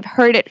is how I've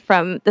heard it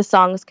from the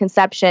song's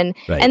conception,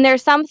 and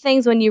there's some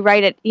things when you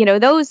write it,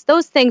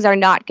 those things are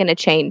not going to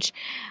change,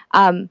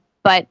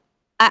 but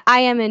I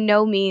am in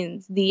no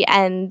means the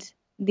end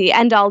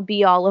all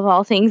be all of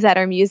all things that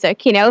are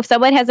music. If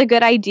someone has a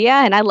good idea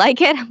and I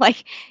like it, I'm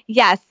like,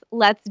 yes,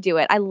 let's do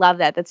it. I love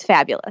that. That's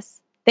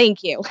fabulous.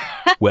 Thank you.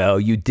 Well,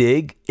 you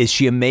dig? Is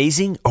she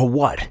amazing or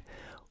what?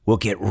 We'll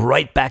get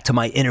right back to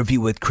my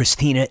interview with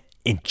Christina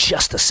in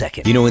just a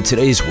second. In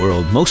today's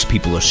world, most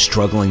people are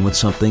struggling with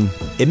something.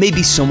 It may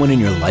be someone in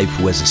your life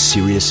who has a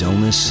serious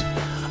illness,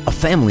 a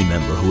family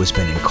member who has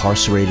been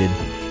incarcerated,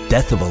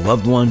 death of a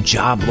loved one,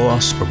 job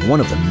loss, or one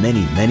of the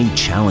many, many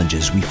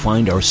challenges we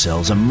find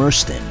ourselves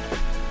immersed in.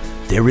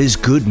 There is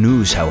good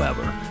news,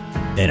 however,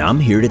 and I'm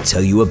here to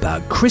tell you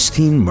about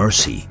Christine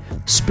Mercy,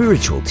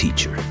 spiritual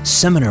teacher,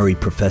 seminary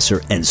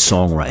professor, and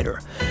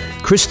songwriter.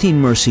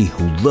 Christine Mercy,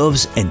 who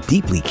loves and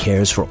deeply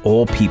cares for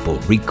all people,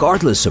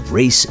 regardless of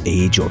race,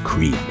 age, or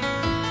creed.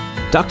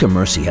 Dr.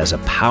 Mercy has a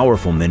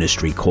powerful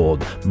ministry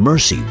called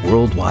Mercy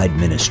Worldwide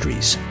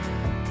Ministries.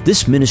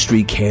 This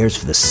ministry cares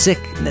for the sick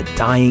and the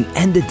dying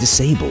and the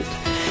disabled.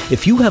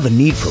 If you have a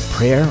need for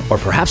prayer or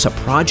perhaps a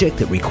project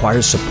that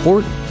requires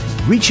support,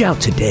 reach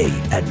out today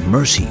at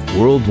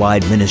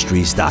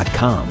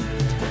mercyworldwideministries.com.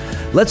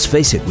 Let's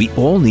face it, we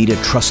all need a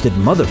trusted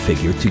mother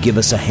figure to give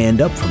us a hand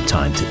up from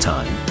time to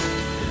time.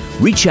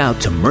 Reach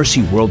out to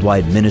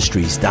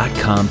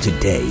mercyworldwideministries.com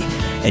today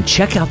and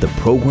check out the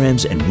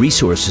programs and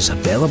resources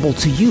available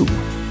to you.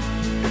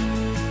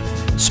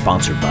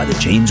 Sponsored by the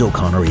James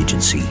O'Connor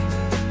Agency.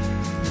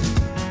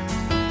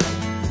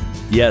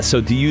 Yeah.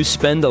 So, do you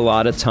spend a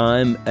lot of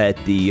time at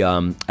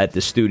the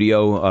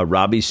studio,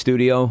 Robbie's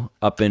studio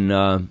up in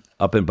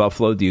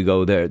Buffalo? Do you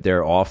go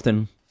there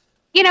often?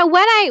 You know,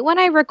 when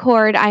I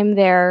record, I'm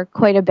there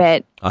quite a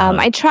bit.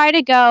 I try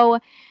to go.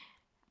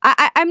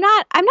 I'm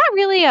not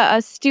really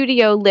a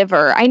studio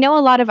liver. I know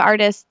a lot of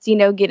artists,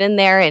 get in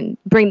there and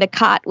bring the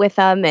cot with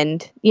them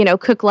and,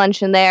 cook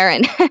lunch in there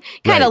and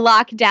kind of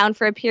lock down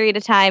for a period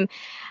of time.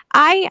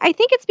 I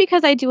think it's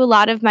because I do a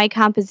lot of my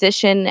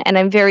composition and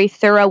I'm very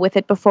thorough with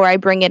it before I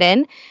bring it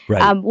in.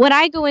 Right. When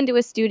I go into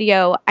a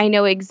studio, I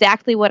know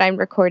exactly what I'm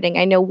recording.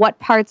 I know what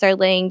parts are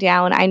laying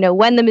down. I know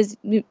when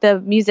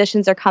the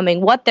musicians are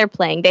coming, what they're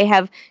playing. They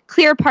have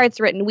clear parts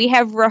written. We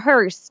have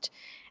rehearsed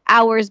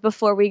hours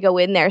before we go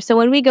in there. So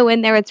when we go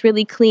in there, it's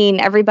really clean.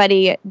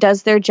 Everybody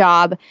does their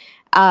job.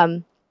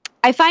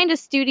 I find a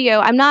studio,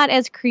 I'm not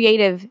as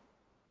creative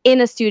in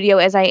a studio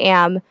as I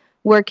am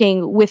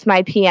working with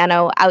my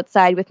piano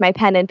outside with my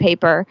pen and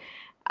paper.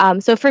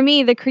 So for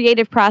me, the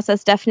creative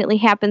process definitely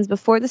happens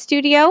before the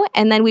studio,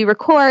 and then we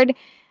record,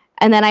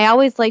 and then I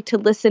always like to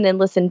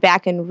listen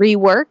back and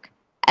rework.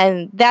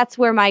 And that's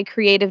where my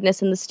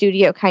creativeness in the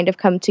studio kind of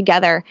come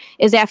together,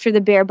 is after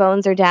the bare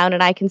bones are down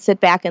and I can sit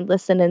back and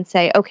listen and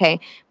say, okay,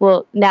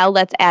 well, now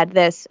let's add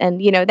this.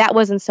 And, that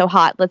wasn't so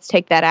hot. Let's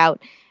take that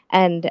out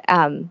and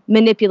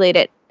manipulate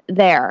it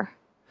there.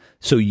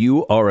 So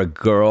you are a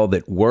girl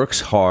that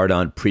works hard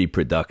on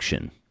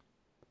pre-production.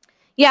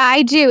 Yeah,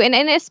 I do. And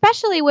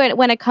especially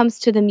when it comes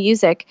to the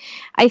music,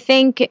 I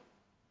think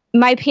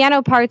my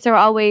piano parts are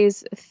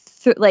always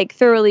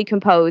thoroughly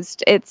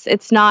composed.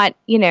 It's not,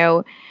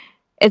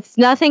 it's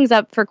nothing's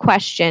up for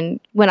question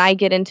when I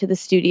get into the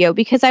studio,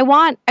 because I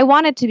want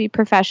it to be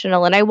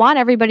professional and I want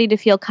everybody to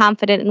feel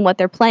confident in what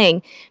they're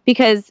playing,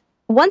 because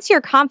once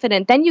you're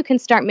confident, then you can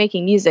start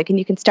making music and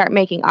you can start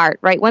making art,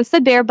 right? Once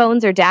the bare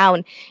bones are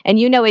down and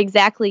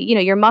exactly,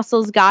 your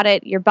muscles got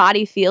it, your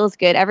body feels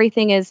good,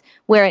 everything is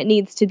where it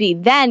needs to be,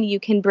 then you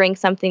can bring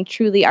something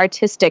truly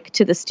artistic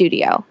to the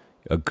studio.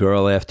 A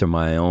girl after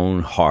my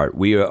own heart.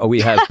 We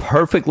have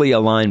perfectly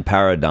aligned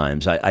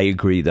paradigms. I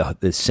agree.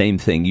 The same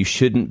thing. You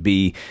shouldn't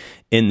be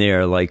in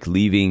there like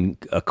leaving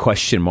a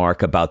question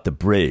mark about the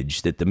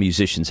bridge that the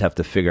musicians have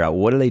to figure out.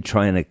 What are they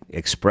trying to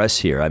express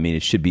here? I mean,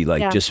 it should be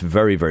just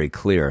very, very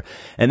clear.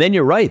 And then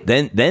you're right.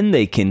 Then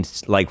they can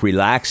like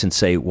relax and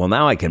say, well,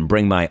 now I can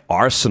bring my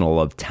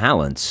arsenal of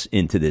talents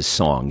into this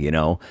song,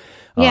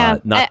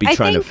 not be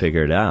trying to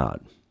figure it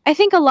out. I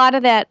think a lot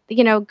of that,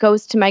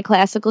 goes to my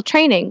classical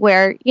training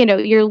where,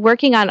 you're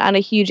working on a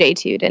huge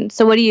etude. And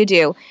so what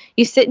do?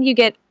 You sit and you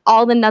get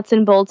all the nuts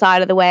and bolts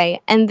out of the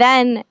way. And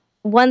then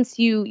once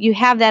you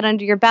have that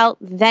under your belt,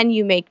 then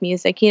you make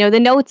music. The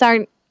notes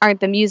aren't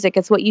the music.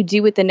 It's what you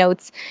do with the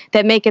notes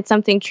that make it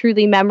something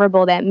truly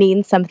memorable that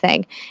means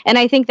something. And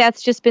I think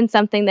that's just been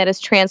something that has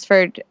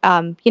transferred,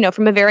 from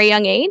a very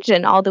young age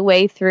and all the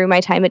way through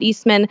my time at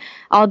Eastman,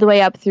 all the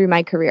way up through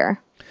my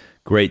career.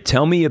 Great.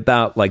 Tell me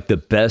about like the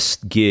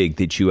best gig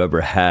that you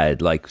ever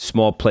had, like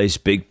small place,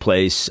 big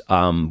place.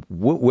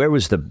 Where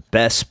was the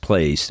best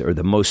place or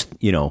the most,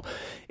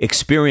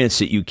 experience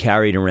that you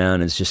carried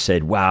around and just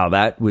said, wow,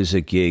 that was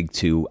a gig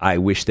too. I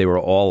wish they were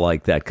all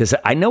like that. Because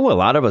I know a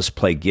lot of us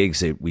play gigs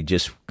that we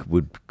just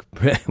would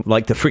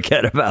like to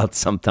forget about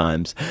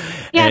sometimes.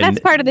 Yeah, that's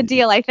part of the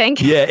deal, I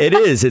think. Yeah, it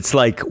is. It's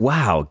like,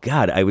 wow,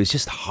 God, I was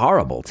just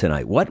horrible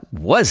tonight. What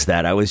was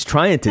that I was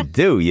trying to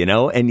do,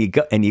 And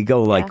you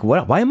go like,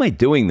 what? Why am I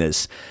doing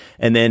this?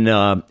 And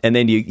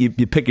then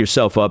you pick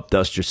yourself up,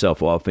 dust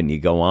yourself off, and you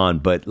go on.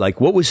 But like,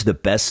 what was the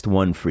best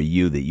one for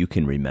you that you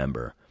can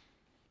remember?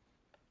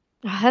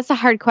 Oh, that's a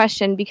hard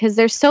question because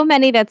there's so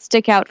many that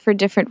stick out for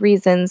different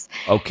reasons.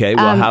 Okay,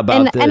 well, how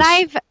about this? And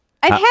I've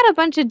had a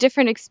bunch of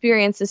different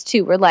experiences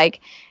too, where like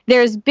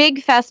there's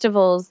big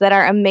festivals that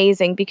are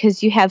amazing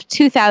because you have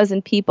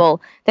 2,000 people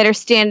that are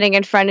standing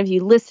in front of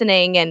you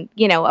listening and,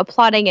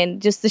 applauding,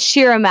 and just the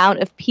sheer amount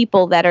of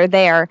people that are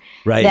there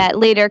that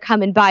later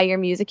come and buy your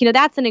music.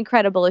 That's an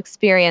incredible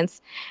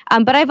experience.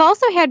 But I've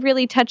also had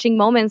really touching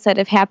moments that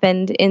have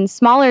happened in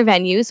smaller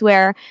venues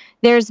where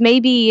there's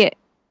maybe,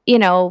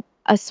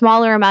 a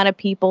smaller amount of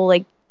people,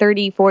 like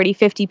 30, 40,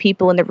 50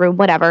 people in the room,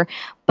 whatever,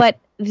 but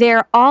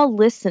they're all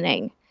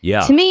listening.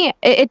 Yeah. To me,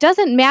 it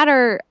doesn't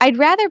matter. I'd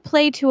rather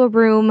play to a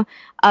room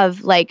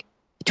of like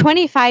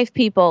 25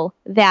 people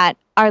that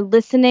are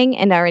listening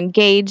and are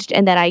engaged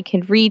and that I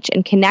can reach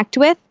and connect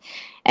with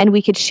and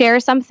we could share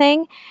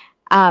something,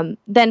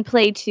 than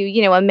play to,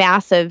 a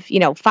mass of,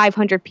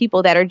 500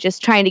 people that are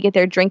just trying to get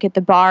their drink at the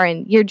bar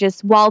and you're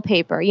just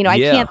wallpaper. I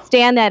can't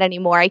stand that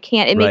anymore. I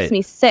can't. It makes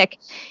me sick.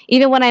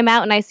 Even when I'm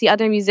out and I see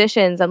other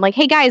musicians, I'm like,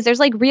 hey guys, there's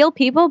like real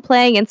people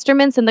playing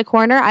instruments in the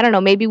corner. I don't know.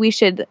 Maybe we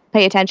should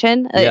pay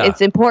attention. It's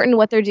important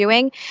what they're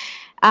doing.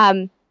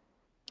 I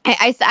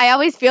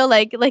always feel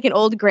like an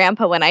old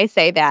grandpa when I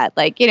say that,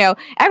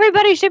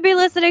 everybody should be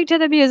listening to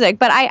the music.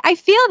 But I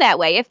feel that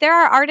way. If there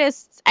are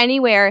artists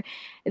anywhere,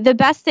 the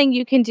best thing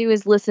you can do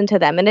is listen to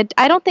them. And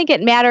I don't think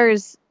it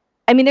matters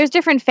I mean, there's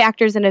different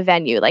factors in a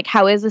venue, like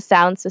how is the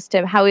sound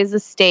system? How is the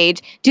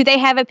stage? Do they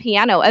have a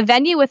piano? A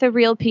venue with a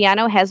real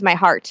piano has my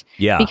heart.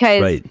 Yeah,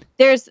 because right.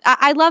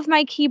 I love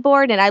my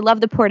keyboard and I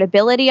love the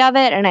portability of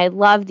it. And I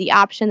love the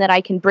option that I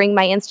can bring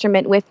my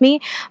instrument with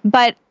me.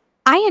 But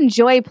I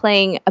enjoy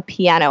playing a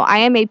piano. I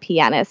am a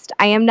pianist.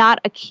 I am not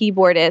a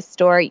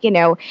keyboardist or,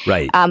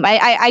 Right.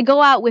 I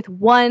go out with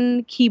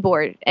one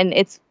keyboard and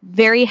it's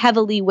very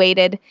heavily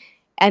weighted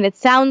and it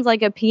sounds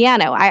like a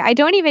piano. I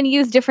don't even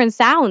use different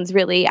sounds,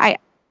 really.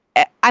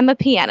 I'm a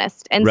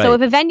pianist. And so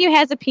if a venue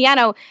has a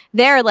piano,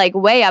 they're like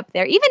way up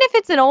there. Even if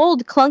it's an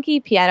old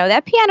clunky piano,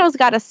 that piano's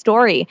got a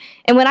story.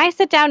 And when I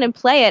sit down and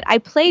play it, I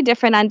play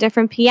different on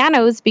different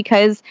pianos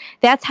because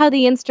that's how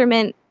the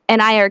instrument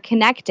and I are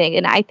connecting.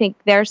 And I think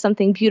there's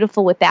something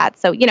beautiful with that.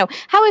 So,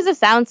 how is the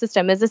sound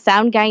system? Is the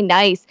sound guy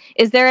nice?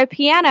 Is there a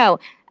piano?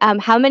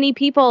 How many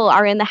people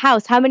are in the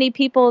house? How many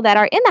people that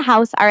are in the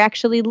house are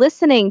actually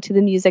listening to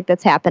the music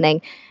that's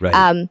happening?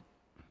 Right.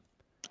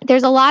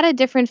 There's a lot of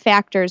different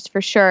factors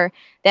for sure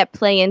that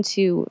play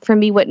into, for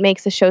me, what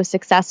makes a show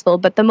successful.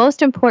 But the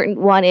most important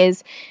one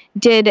is,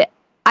 did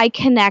I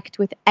connect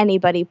with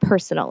anybody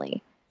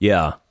personally?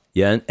 Yeah.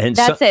 Yeah, and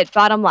that's it,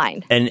 bottom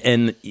line.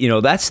 And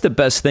that's the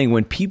best thing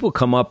when people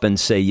come up and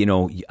say,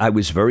 I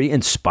was very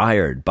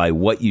inspired by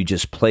what you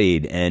just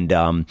played, and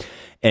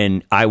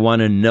I want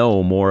to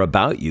know more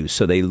about you.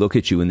 So they look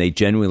at you and they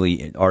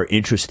genuinely are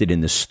interested in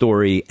the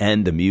story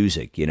and the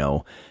music,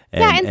 And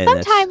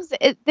sometimes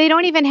they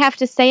don't even have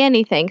to say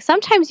anything.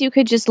 Sometimes you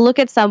could just look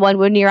at someone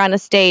when you're on a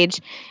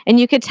stage and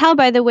you could tell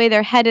by the way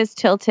their head is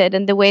tilted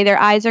and the way their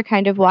eyes are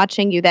kind of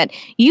watching you that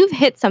you've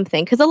hit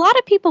something. Because a lot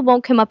of people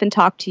won't come up and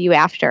talk to you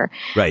after.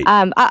 Right.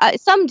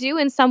 Some do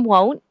and some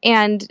won't.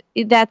 And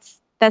that's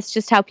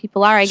just how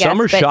people are, I guess. Some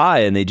are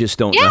shy and they just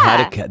don't know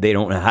how to. They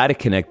don't know how to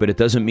connect, but it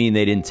doesn't mean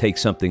they didn't take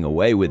something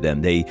away with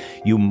them.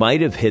 You might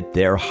have hit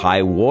their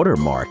high water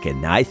mark,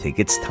 and I think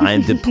it's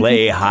time to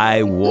play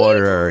high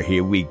water.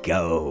 Here we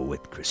go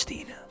with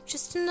Christina.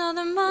 Just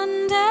another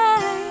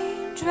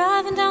Monday,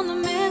 driving down the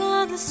middle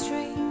of the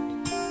street,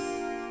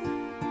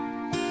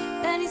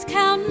 and he's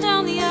counting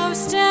down the hours,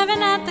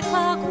 staring at the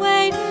clock,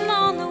 waiting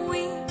on the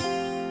week,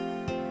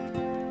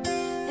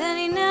 and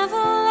he never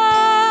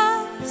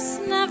laughs,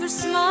 never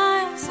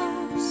smiles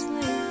or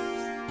sleeps,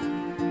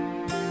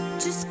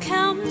 just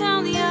counting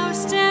down the hours,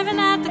 staring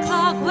at the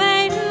clock,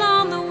 waiting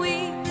on the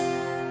week.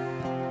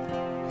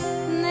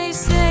 And they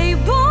say,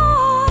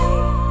 boy,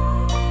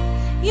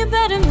 you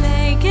better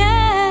make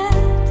it.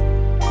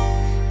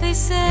 They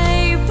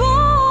say,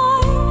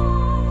 boy,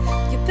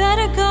 you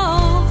better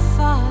go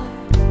far.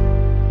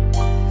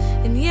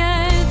 And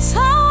yeah, it's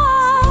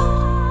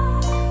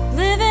hard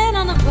living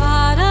on the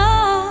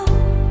bottom.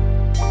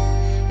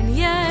 And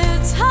yeah,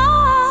 it's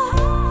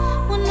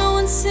hard when no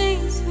one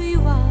sees who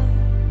you are.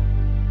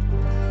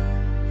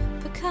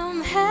 But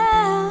come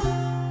hell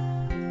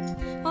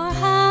or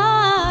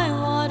high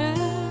water,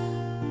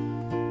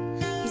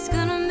 he's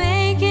gonna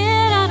make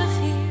it out of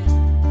here.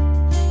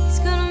 He's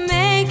gonna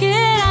make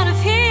it out of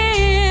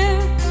here.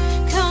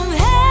 Come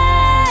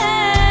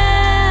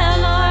hell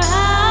or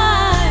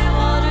high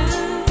water,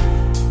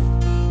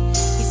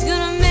 he's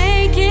gonna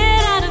make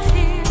it out of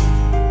here.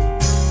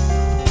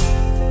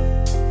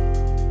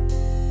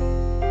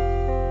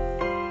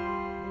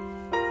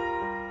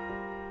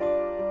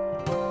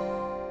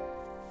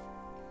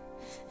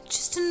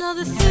 Just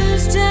another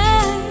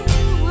Thursday,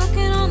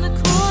 working on the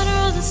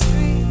corner of the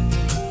street,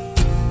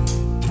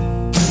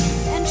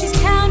 and she's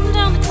counting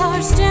down the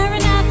cars,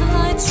 staring at the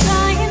lights,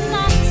 trying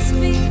not to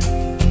speak.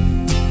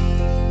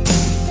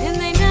 And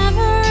they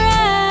never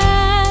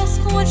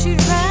ask what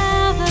she'd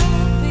rather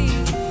be.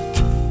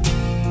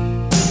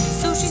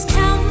 So she's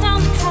counting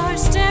down the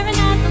cars, staring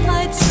at the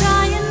lights,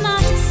 trying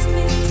not to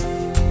speak.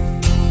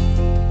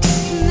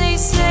 And they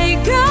say,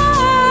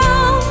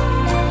 girl,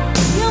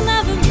 you'll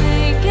never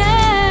make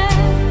it.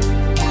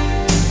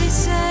 They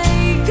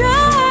say,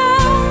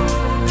 girl,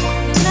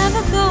 you'll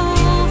never go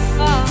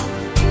far.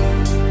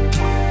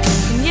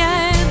 And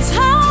yeah, it's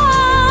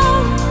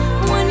hard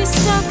when you're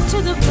stuck to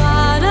the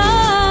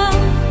bottom.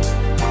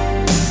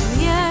 And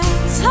yeah,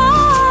 it's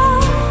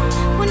hard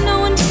when no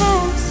one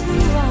cares who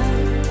you are.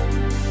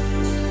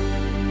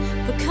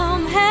 But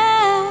come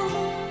hell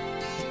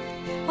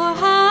or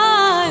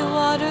high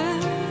water,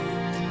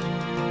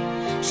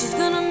 she's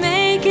gonna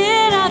make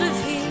it out of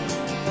here.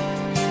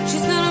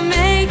 She's gonna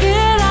make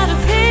it out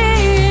of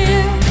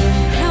here.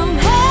 Come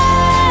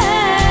hell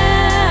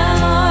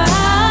or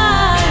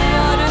high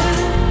water,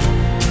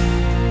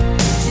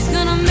 she's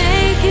gonna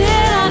make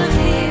it out of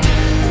here.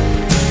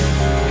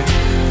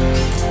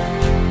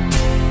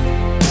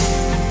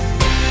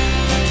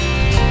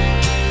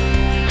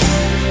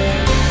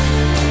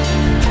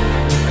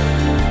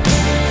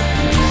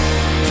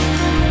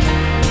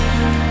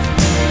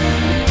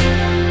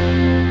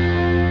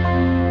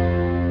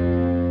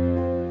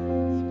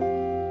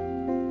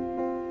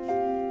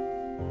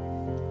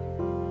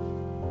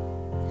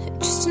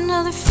 Just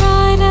another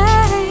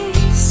Friday,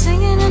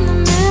 singing in the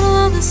middle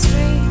of the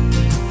street,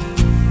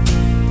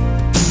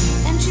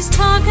 and she's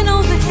talking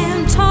over him,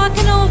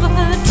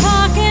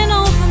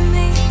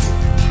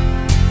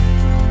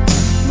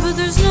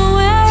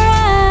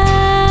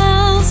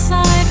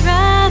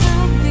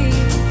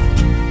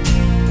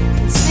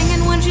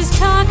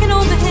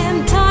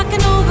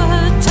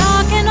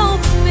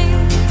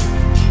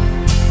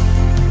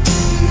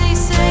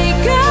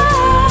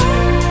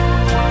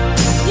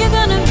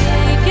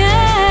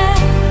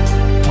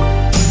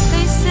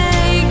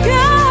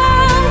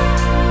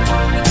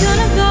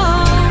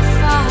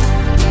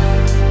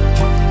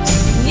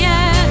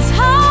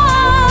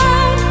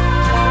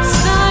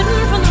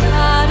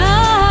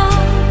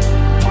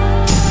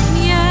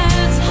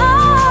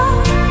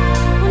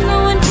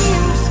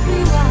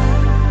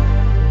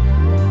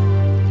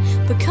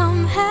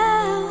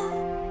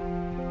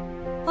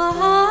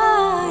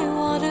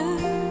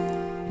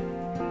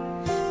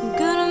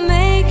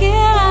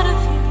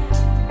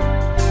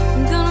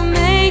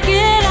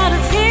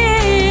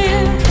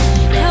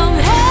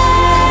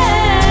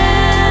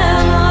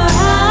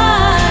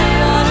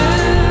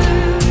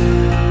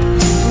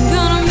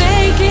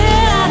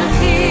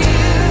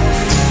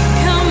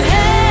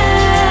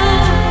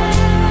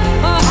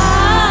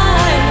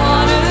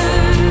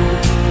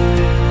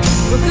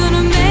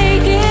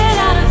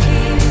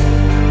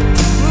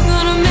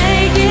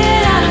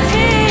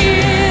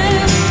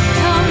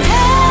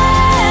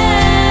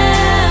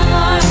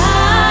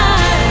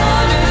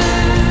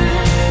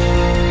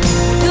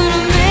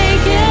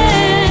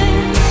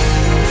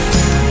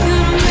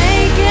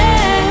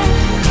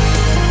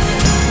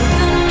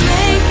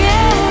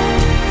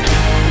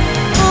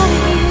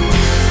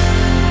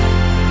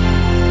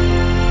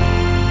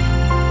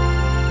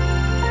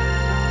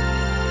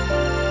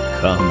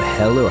 Come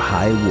hell or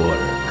high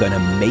water, gonna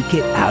make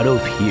it out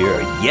of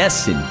here.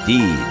 Yes,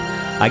 indeed.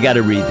 I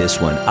gotta read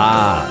this one.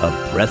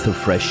 A breath of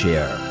fresh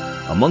air.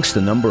 Amongst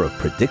the number of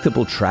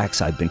predictable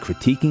tracks I've been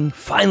critiquing,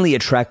 finally a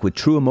track with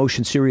true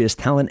emotion, serious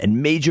talent,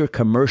 and major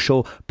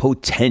commercial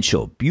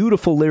potential.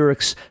 Beautiful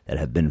lyrics that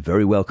have been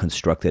very well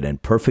constructed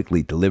and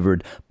perfectly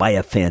delivered by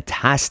a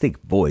fantastic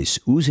voice,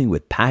 oozing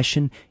with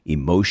passion,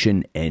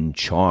 emotion, and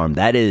charm.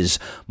 That is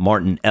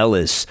Martin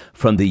Ellis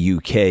from the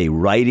UK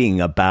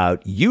writing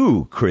about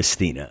you,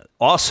 Christina.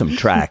 Awesome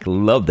track.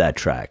 Love that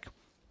track.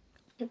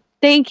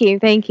 Thank you.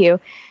 Thank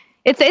you.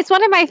 It's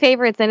one of my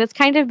favorites, and it's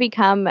kind of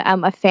become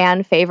a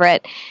fan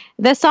favorite.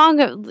 The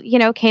song,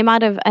 came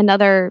out of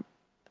another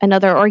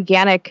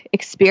organic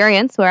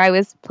experience where I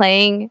was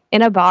playing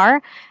in a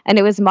bar, and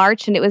it was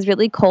March, and it was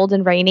really cold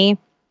and rainy.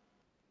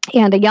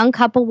 And a young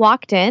couple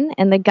walked in,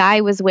 and the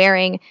guy was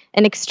wearing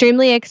an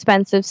extremely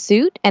expensive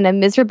suit and a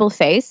miserable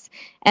face.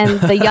 And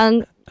the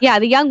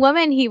young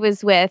woman he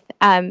was with,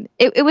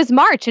 it was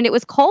March and it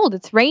was cold.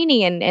 It's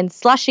rainy and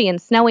slushy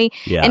and snowy.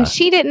 Yeah. And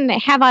she didn't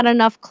have on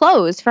enough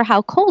clothes for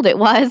how cold it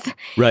was.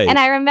 Right. And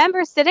I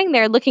remember sitting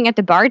there looking at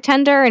the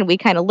bartender, and we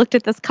kind of looked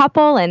at this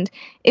couple, and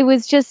it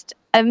was just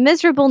a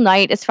miserable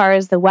night as far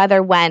as the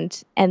weather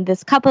went. And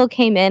this couple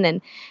came in,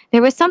 and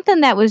there was something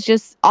that was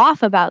just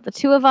off about the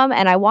two of them.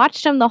 And I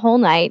watched them the whole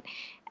night.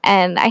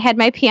 And I had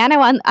my piano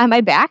on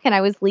my back, and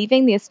I was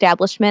leaving the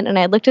establishment, and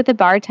I looked at the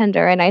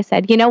bartender and I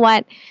said, you know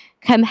what?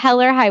 Come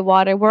hell or high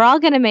water, we're all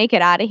going to make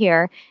it out of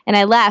here. And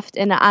I left,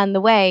 and on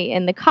the way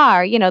in the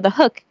car,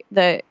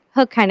 the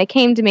hook kind of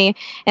came to me,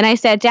 and I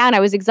sat down. I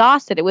was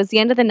exhausted. It was the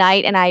end of the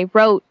night, and I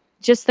wrote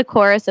just the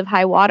chorus of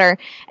High Water.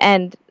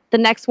 And the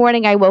next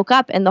morning I woke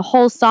up, and the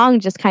whole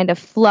song just kind of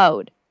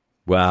flowed.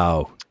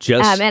 Wow.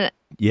 Just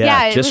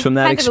from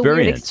that kind of a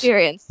weird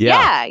experience.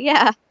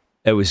 Yeah.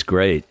 It was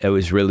great. It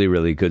was really,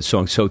 really good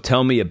song. So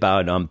tell me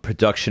about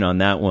production on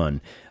that one.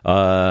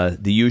 The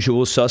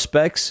Usual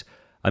Suspects.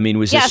 I mean,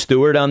 was this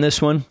Stewart on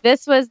this one?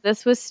 This was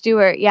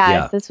Stewart.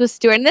 Yeah, this was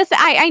Stewart. And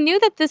I knew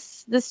that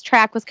this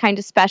track was kind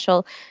of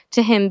special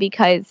to him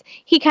because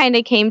he kind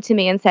of came to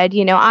me and said,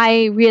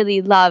 I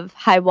really love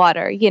High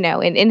Water,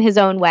 in his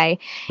own way.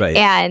 Right.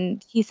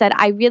 And he said,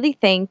 I really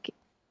think,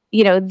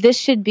 this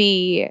should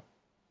be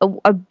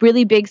a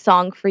really big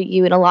song for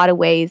you in a lot of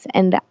ways.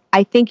 And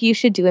I think you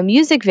should do a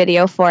music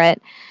video for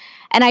it.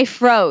 And I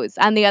froze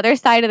on the other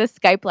side of the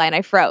Skype line.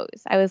 I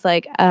froze. I was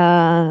like,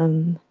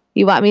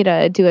 you want me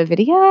to do a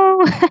video?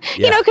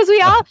 Yeah. Because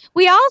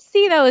we all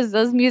see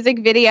those music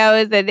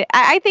videos, and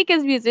I think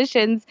as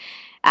musicians,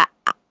 I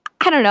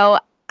don't know,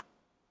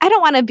 I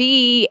don't want to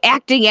be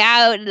acting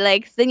out,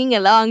 like singing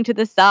along to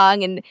the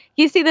song. And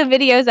you see the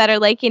videos that are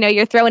like,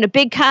 you're throwing a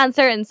big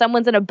concert and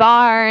someone's in a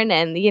barn,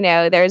 and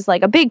there's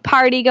like a big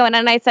party going on.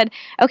 And I said,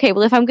 okay,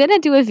 well, if I'm gonna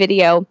do a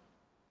video,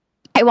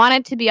 I want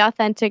it to be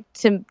authentic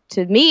to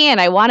me,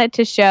 and I want it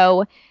to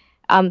show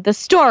the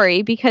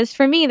story, because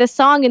for me, the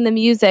song and the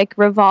music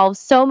revolves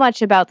so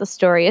much about the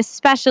story,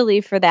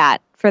 especially for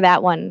that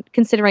one,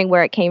 considering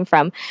where it came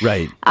from.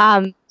 Right.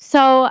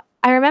 So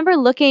I remember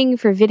looking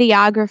for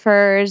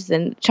videographers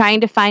and trying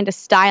to find a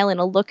style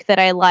and a look that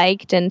I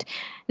liked. And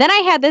then I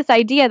had this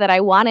idea that I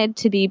wanted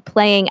to be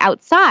playing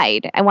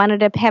outside. I wanted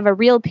to have a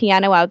real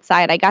piano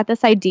outside. I got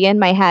this idea in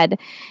my head,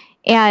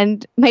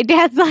 and my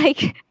dad's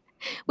like,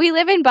 we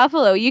live in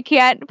Buffalo. You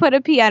can't put a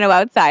piano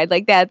outside.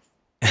 Like, that's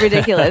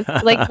ridiculous.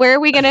 Like, where are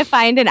we going to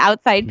find an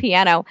outside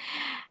piano?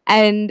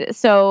 And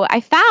so I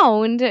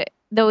found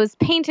those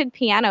painted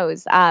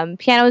pianos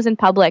in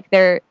public.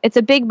 It's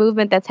a big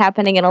movement that's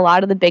happening in a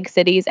lot of the big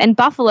cities, and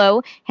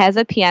Buffalo has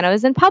a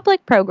pianos in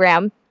public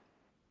program.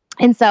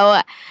 And so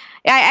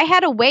I had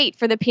to wait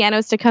for the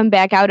pianos to come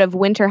back out of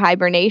winter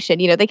hibernation.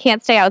 They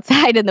can't stay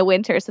outside in the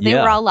winter, so they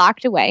were all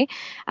locked away.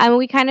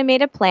 We kind of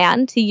made a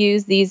plan to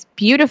use these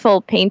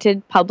beautiful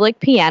painted public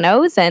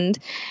pianos and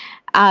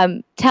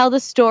tell the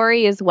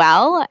story as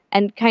well,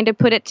 and kind of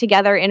put it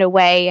together in a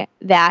way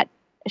that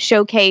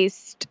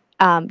showcased,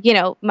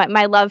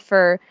 my love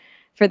for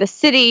the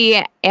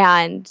city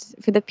and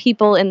for the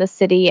people in the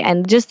city,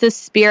 and just the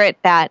spirit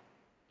that,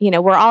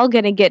 we're all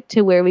going to get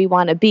to where we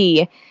want to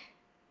be,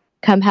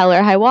 come hell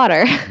or high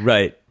water.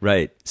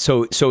 Right.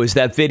 So is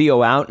that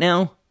video out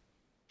now?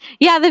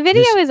 Yeah, the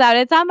video is out.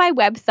 It's on my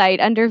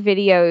website under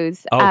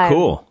videos. Oh,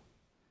 cool.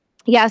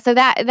 Yeah, so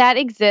that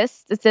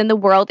exists. It's in the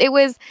world. It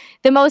was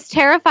the most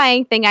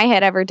terrifying thing I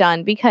had ever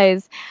done,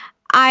 because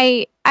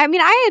I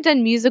had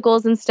done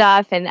musicals and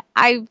stuff, and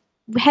I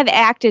have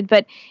acted,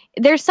 but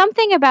there's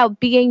something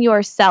about being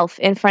yourself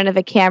in front of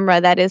a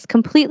camera that is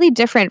completely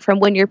different from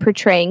when you're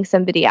portraying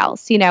somebody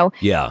else.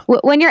 Yeah.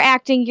 When you're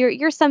acting,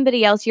 you're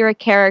somebody else. You're a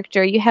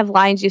character. You have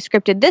lines you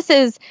scripted. This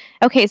is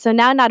okay. So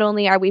now not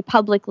only are we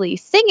publicly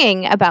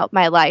singing about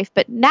my life,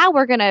 but now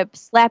we're gonna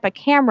slap a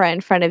camera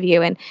in front of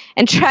you and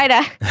try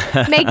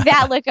to make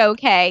that look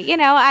okay.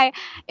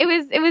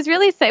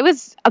 It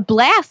was a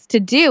blast to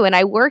do, and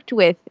I worked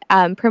with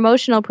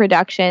promotional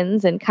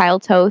productions and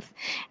Kyle Toth,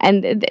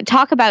 and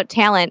talk about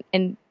talent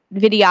and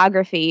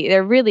videography.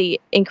 They're really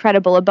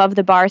incredible, above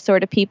the bar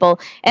sort of people.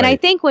 And I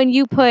think when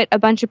you put a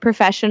bunch of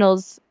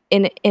professionals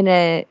in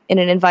an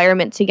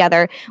environment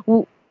together,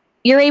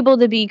 you're able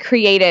to be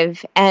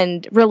creative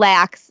and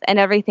relax, and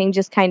everything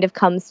just kind of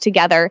comes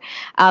together.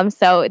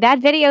 So that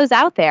video's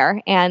out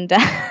there, and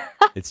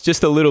it's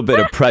just a little bit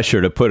of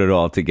pressure to put it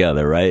all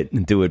together, right?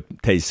 And do it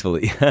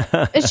tastefully. Sure.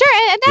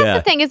 And that's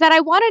the thing, is that I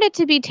wanted it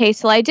to be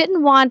tasteful. I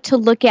didn't want to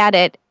look at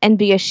it and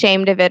be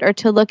ashamed of it, or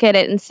to look at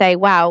it and say,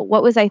 wow,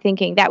 what was I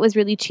thinking? That was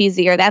really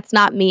cheesy, or that's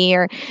not me,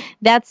 or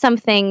that's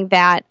something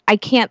that I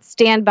can't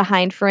stand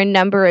behind for a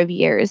number of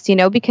years,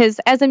 because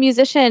as a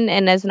musician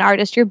and as an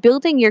artist, you're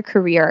building your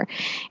career.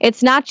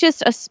 It's not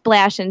just a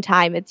splash in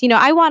time. It's,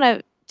 I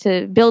want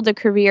to build a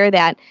career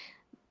that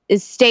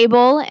is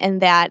stable and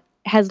that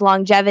has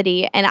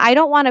longevity. And I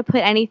don't want to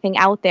put anything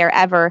out there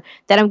ever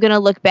that I'm going to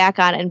look back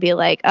on and be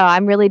like, oh,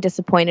 I'm really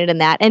disappointed in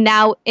that. And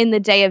now in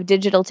the day of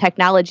digital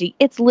technology,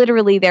 it's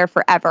literally there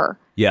forever.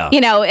 Yeah.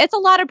 It's a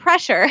lot of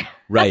pressure.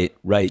 Right.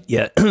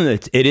 Yeah.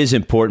 It is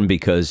important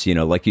because,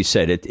 like you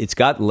said, it's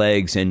got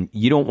legs, and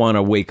you don't want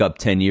to wake up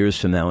 10 years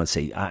from now and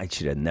say, I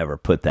should have never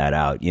put that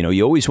out.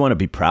 You always want to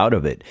be proud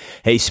of it.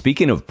 Hey,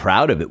 speaking of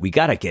proud of it, we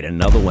got to get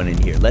another one in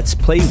here. Let's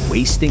play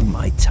Wasting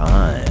My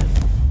Time.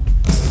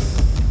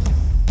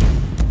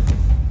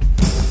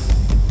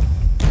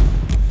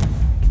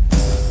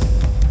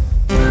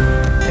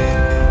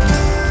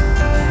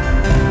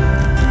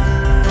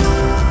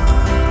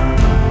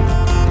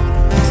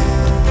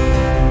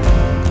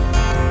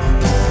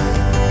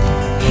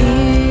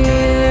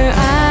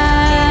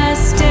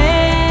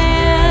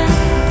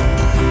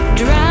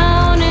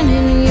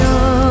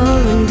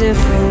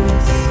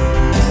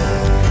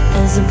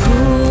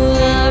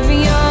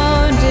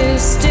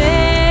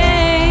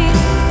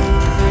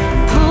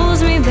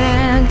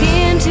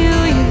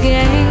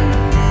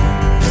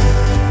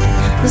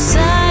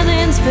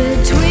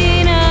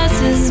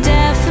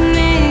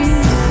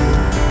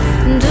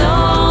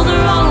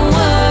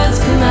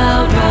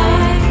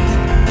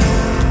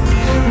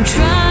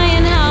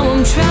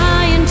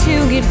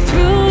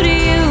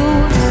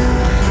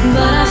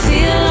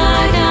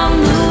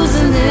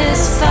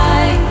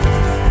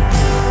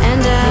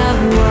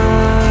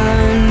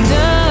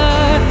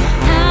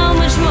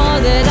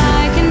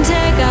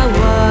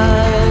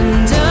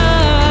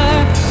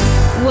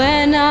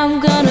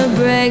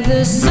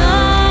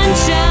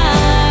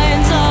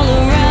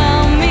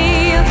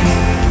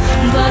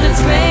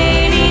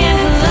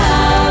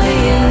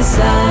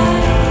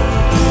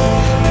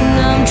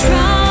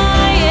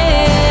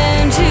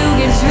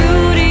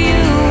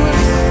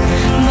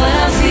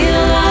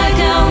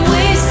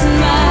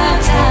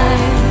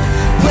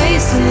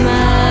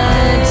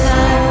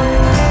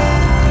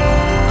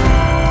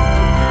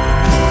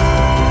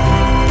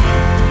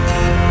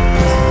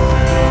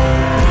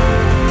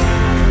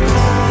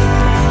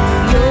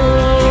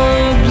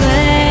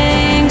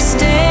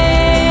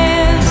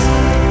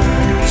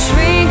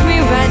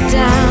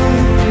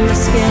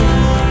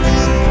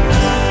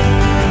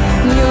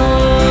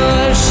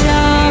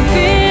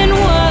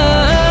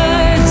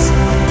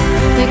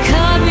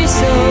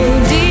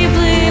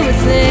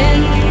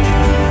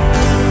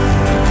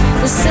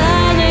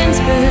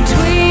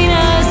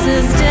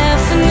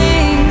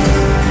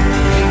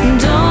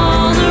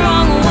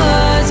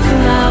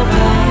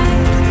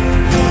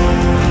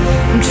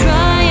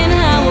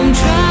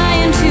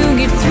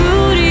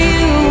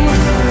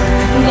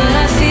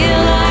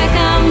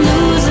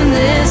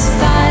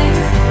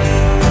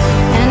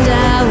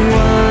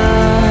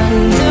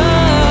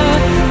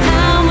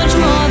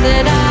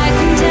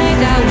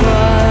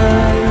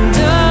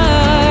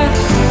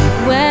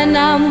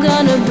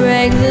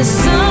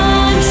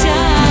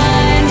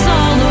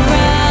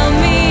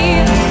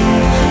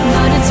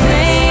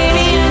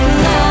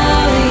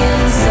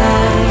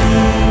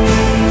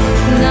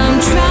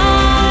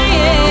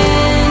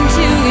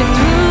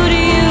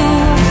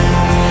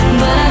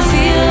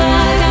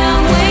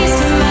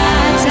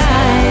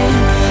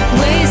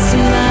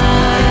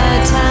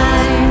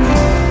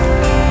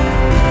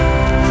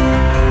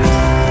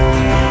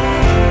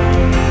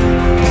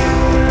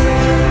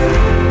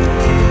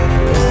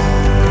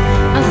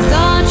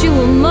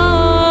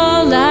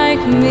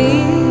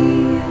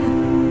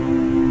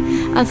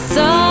 I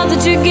thought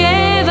that you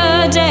gave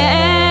a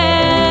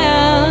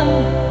damn.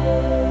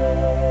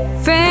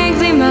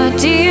 Frankly, my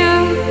dear,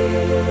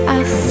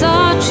 I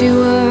thought you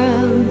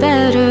were a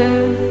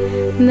better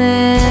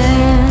man.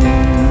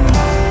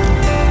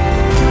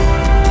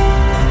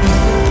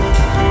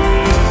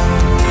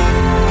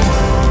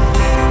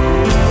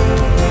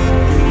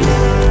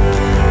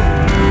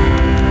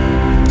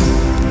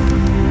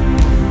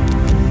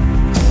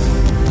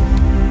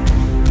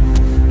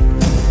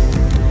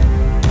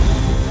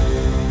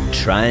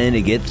 Trying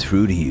to get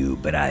through to you,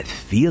 but I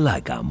feel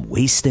like I'm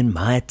wasting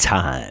my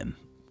time.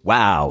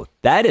 Wow,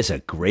 that is a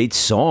great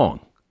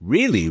song.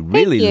 Really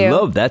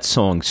love that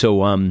song.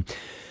 So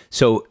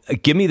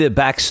give me the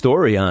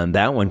backstory on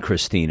that one,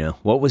 Christina.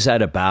 What was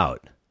that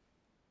about?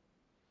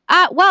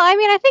 Well, I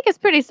mean, I think it's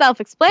pretty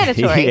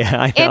self-explanatory. Yeah,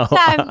 I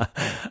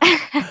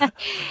know.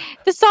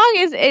 The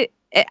song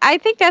I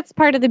think that's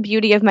part of the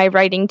beauty of my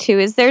writing too,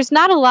 is there's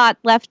not a lot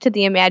left to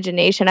the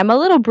imagination. I'm a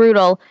little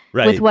brutal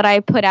with what I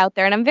put out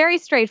there, and I'm very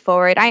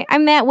straightforward.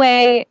 I'm that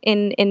way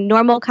in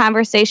normal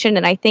conversation,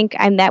 and I think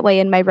I'm that way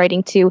in my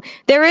writing too.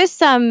 There is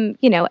some,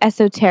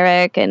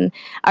 esoteric and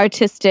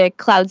artistic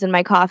clouds in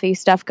my coffee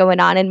stuff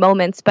going on in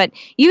moments, but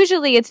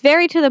usually it's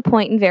very to the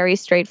point and very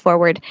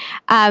straightforward.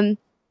 And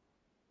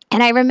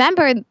I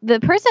remember the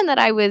person that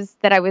I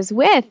was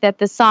with that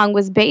the song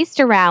was based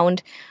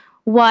around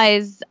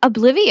was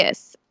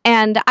oblivious,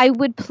 and I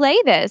would play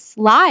this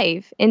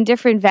live in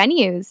different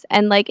venues,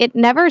 and it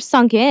never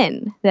sunk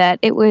in that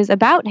it was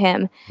about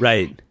him.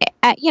 Right.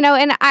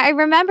 And I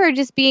remember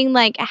just being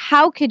like,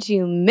 how could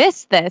you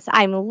miss this?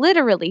 I'm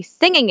literally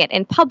singing it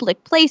in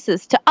public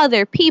places to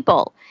other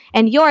people,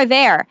 and you're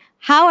there.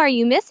 How are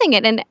you missing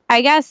it? And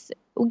I guess,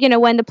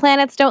 when the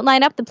planets don't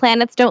line up, the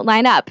planets don't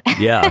line up.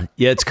 Yeah.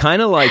 It's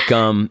kind of like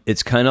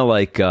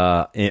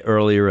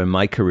earlier in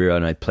my career,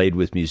 and I played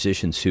with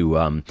musicians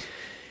who,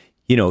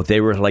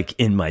 they were like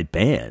in my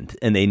band,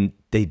 and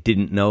they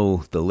didn't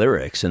know the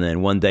lyrics. And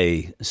then one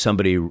day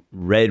somebody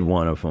read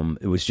one of them.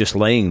 It was just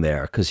laying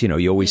there because,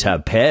 you always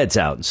have pads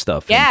out and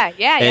stuff. Yeah.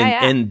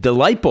 And the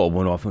light bulb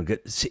went off, and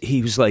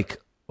he was like,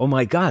 oh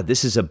my God,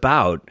 this is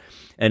about...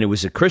 And it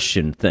was a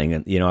Christian thing.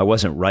 And, I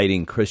wasn't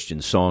writing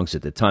Christian songs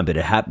at the time, but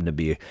it happened to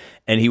be.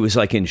 And he was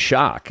like in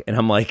shock. And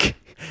I'm like,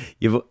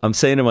 I'm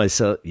saying to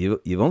myself,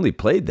 you've only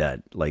played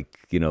that I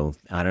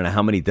don't know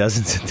how many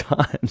dozens of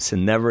times,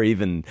 and never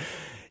even,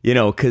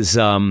 because,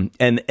 and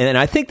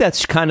I think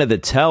that's kind of the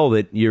tell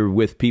that you're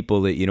with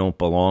people that you don't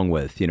belong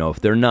with.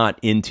 If they're not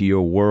into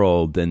your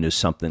world, then there's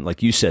something,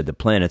 like you said, the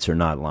planets are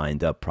not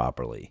lined up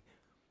properly.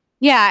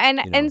 Yeah.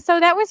 And so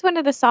that was one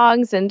of the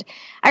songs. And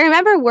I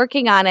remember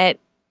working on it.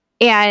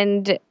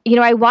 And,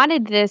 I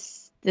wanted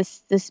this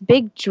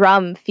big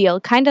drum feel,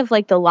 kind of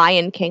like the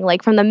Lion King.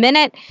 Like from the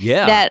minute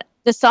that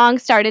the song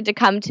started to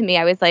come to me,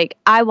 I was like,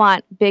 I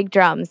want big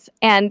drums.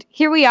 And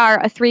here we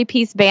are, a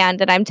 3-piece band,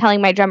 and I'm telling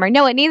my drummer,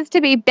 no, it needs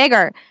to be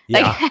bigger.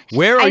 Yeah.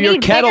 Where are your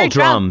kettle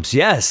drums?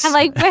 Yes. I'm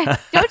like,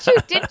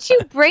 didn't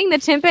you bring the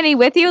timpani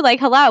with you? Like,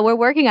 hello, we're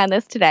working on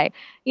this today.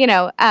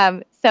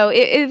 So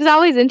it was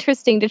always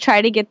interesting to try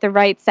to get the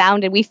right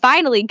sound, and we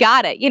finally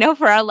got it,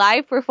 for our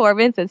live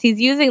performances. He's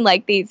using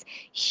these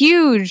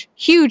huge,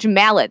 huge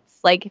mallets,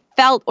 like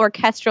felt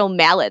orchestral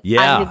mallets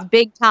on his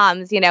big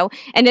toms,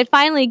 and it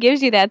finally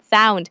gives you that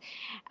sound.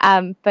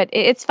 But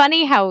it's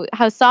funny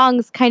how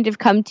songs kind of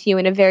come to you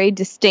in a very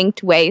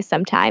distinct way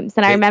sometimes.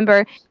 And I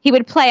remember he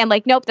would play, I'm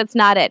like, nope, that's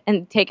not it.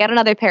 And take out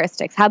another pair of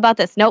sticks. How about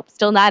this? Nope,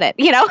 still not it.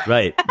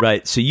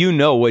 Right. So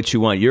what you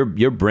want.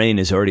 Your brain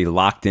is already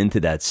locked into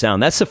that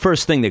sound. That's the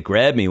first thing that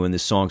grabbed me when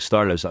this song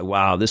started. I was like,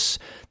 wow, this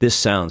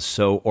sounds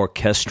so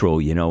orchestral,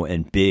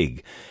 and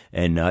big.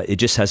 And it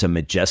just has a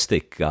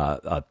majestic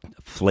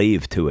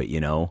flavor to it,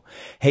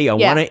 Hey, I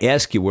want to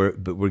ask you,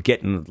 we're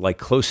getting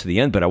close to the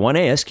end, but I want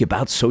to ask you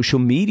about social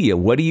media.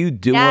 What do you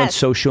do on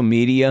social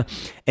media?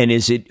 And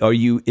is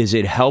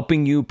it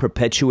helping you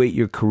perpetuate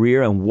your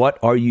career? And what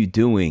are you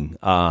doing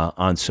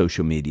on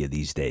social media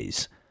these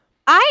days?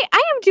 I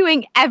am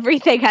doing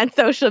everything on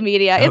social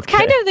media. It's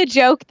kind of the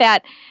joke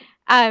that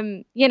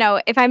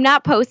if I'm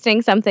not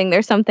posting something,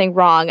 there's something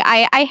wrong.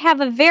 I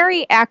have a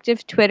very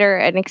active Twitter,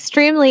 an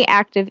extremely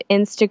active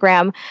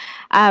Instagram.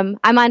 I'm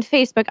on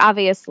Facebook,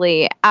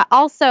 obviously.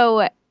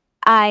 Also,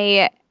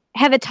 I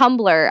have a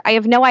Tumblr. I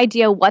have no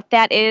idea what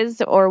that is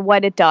or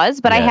what it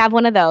does, but I have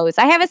one of those.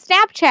 I have a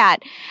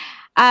Snapchat.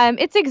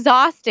 It's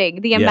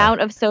exhausting, the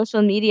amount of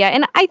social media.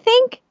 And I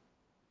think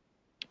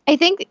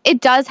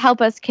it does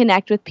help us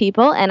connect with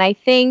people, and I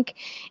think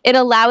it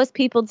allows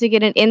people to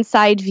get an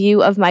inside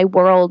view of my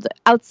world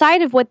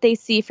outside of what they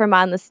see from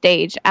on the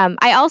stage.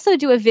 I also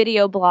do a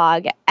video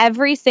blog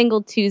every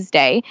single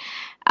Tuesday.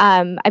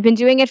 I've been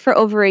doing it for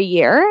over a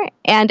year,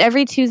 and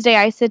every Tuesday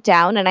I sit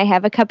down and I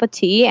have a cup of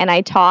tea and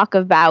I talk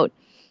about.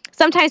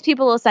 Sometimes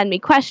people will send me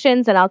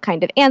questions and I'll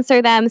kind of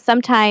answer them.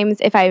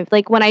 Sometimes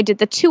when I did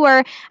the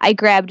tour, I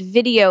grabbed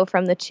video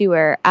from the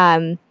tour.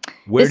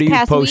 Where do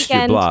you post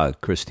your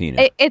blog,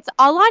 Christina? It's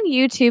all on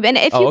YouTube. And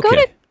if you go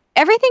to,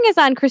 everything is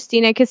on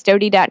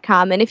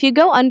ChristinaCustode.com. And if you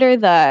go under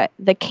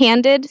the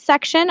Candid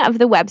section of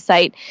the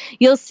website,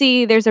 you'll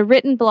see there's a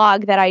written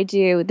blog that I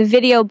do. The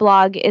video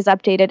blog is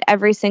updated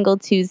every single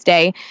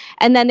Tuesday.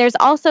 And then there's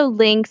also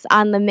links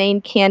on the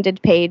main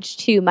Candid page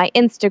to my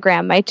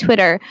Instagram, my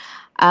Twitter,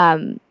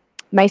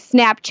 my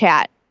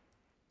Snapchat.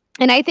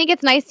 And I think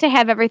it's nice to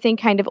have everything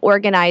kind of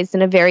organized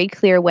in a very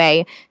clear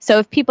way. So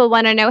if people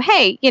want to know,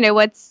 hey,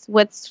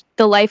 what's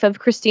the life of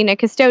Christina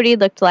Custode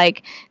looked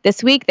like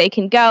this week, they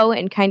can go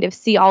and kind of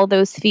see all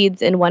those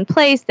feeds in one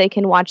place. They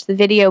can watch the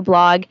video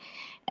blog.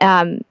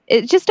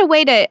 It's just a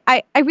way to,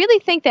 I really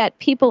think that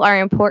people are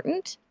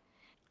important.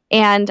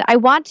 And I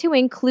want to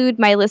include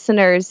my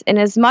listeners in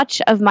as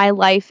much of my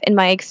life and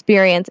my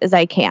experience as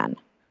I can.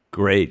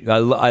 Great. I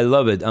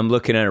love it. I'm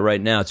looking at it right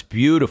now. It's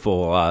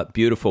beautiful,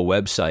 beautiful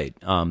website.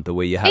 The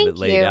way you have it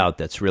laid out,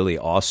 that's really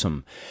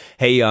awesome.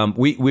 Hey,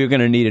 we're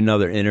going to need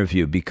another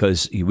interview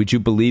because, would you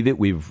believe it?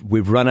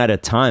 We've run out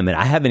of time, and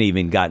I haven't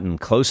even gotten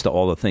close to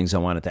all the things I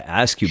wanted to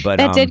ask you. But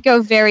that did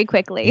go very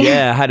quickly.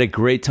 Yeah, I had a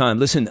great time.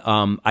 Listen,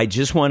 I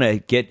just want to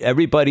get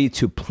everybody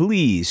to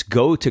please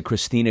go to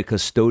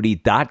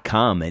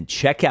ChristinaCustode.com and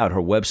check out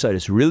her website.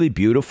 It's really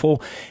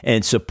beautiful,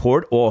 and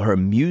support all her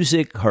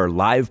music, her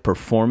live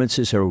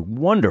performances, her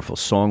wonderful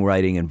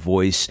songwriting and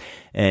voice.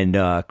 And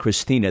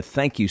Christina,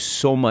 thank you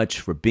so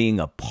much for being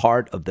a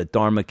part of the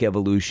Dharmic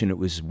Evolution. It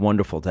was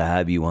wonderful to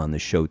have you on the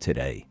show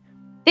today.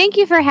 Thank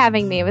you for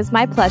having me. It was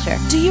my pleasure.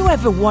 Do you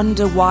ever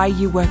wonder why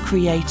you were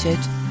created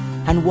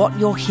and what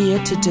you're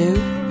here to do?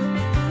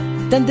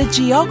 Then the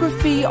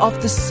Geography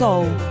of the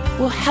Soul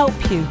will help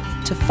you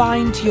to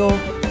find your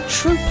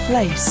true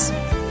place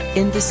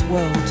in this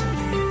world.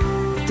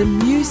 The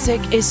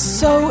music is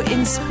so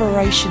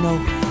inspirational,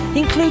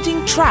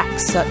 including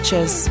tracks such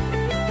as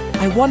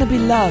I Wanna Be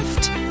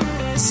Loved,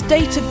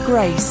 State of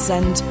Grace,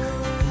 and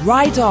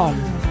Ride On.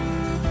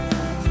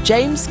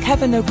 James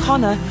Kevin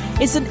O'Connor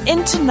is an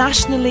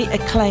internationally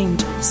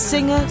acclaimed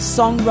singer,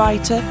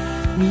 songwriter,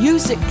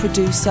 music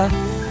producer,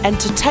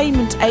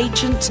 entertainment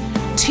agent,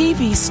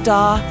 TV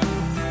star,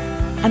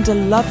 and a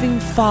loving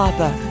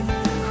father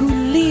who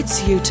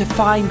leads you to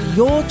find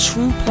your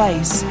true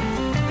place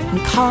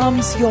and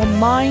calms your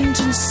mind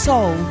and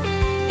soul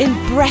in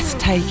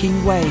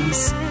breathtaking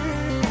ways.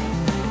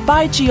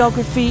 Buy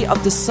Geography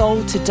of the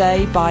Soul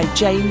today by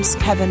James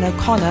Kevin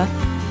O'Connor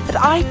at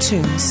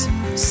iTunes,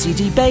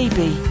 CD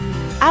Baby,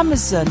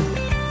 Amazon,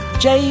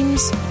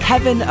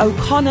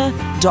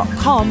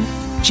 jameskevino'connor.com.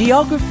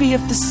 Geography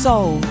of the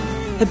Soul,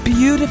 a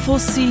beautiful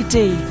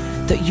CD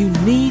that you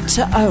need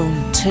to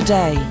own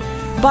today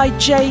by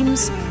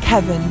James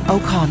Kevin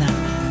O'Connor.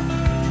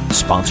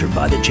 Sponsored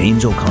by the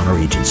James O'Connor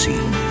Agency.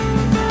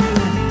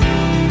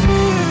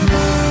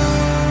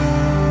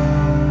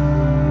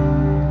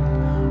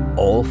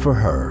 All for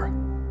her.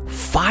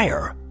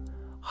 Fire.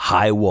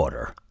 High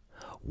water.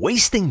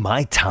 Wasting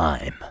my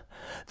time.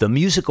 The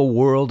musical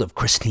world of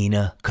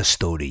Christina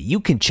Custode.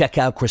 You can check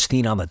out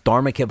Christina on the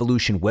Dharmic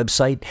Evolution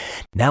website,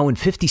 now in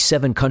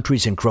 57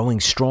 countries and growing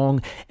strong,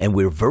 and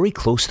we're very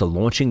close to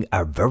launching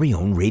our very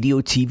own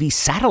radio TV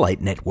satellite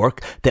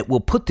network that will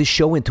put this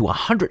show into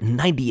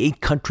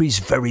 198 countries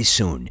very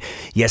soon.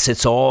 Yes,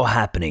 it's all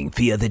happening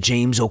via the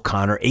James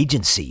O'Connor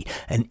Agency,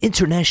 an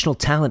international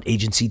talent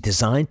agency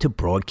designed to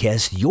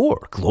broadcast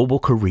your global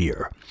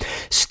career.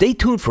 Stay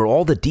tuned for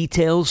all the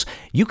details.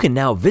 You can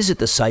now visit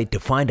the site to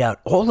find out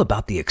all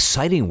about the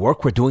exciting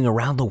work we're doing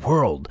around the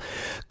world.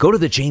 Go to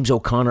the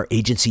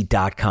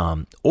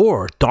JamesO'ConnorAgency.com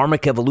or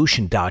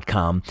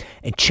DharmicEvolution.com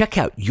and check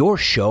out your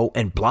show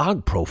and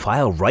blog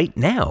profile right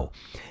now.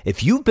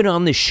 If you've been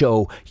on this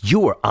show,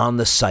 you are on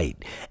the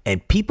site,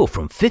 and people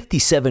from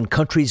 57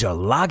 countries are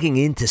logging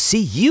in to see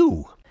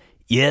you.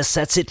 Yes,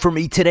 that's it for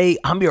me today.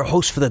 I'm your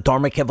host for the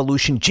Dharmic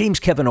Evolution, James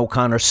Kevin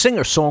O'Connor,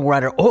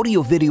 singer-songwriter,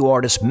 audio-video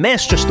artist,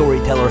 master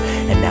storyteller,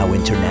 and now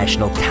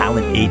international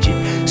talent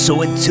agent.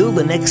 So until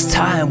the next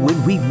time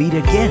when we meet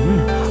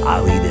again,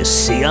 I'll either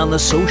see you on the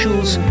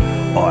socials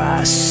or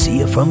I'll see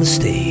you from the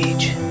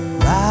stage.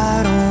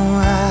 Ride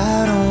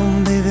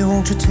on, baby,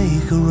 won't you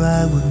take a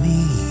ride with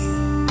me?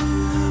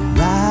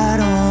 Ride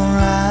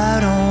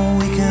on,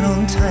 we can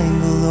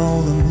untangle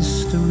all the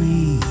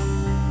mystery.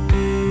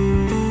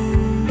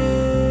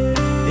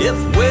 If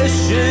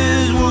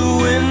wishes were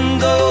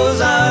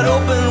windows, I'd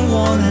open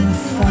one and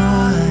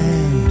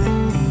find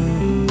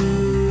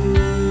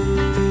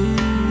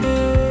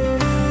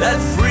that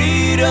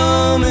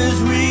freedom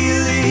is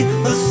really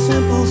a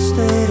simple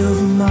state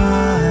of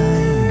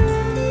mind.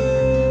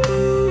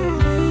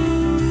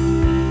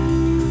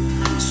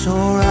 So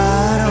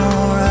ride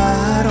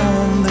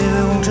on,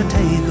 baby, won't you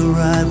take a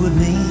ride with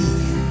me?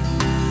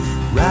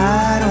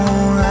 Ride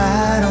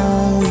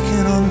on, we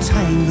can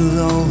untangle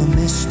all the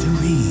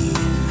mystery.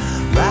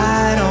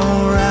 Ride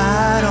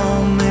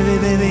on,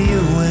 baby, you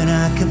and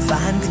I can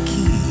find the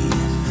key.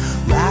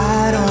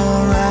 Ride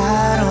on,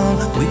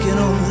 we can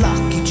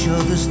unlock each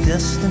other's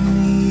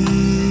destiny.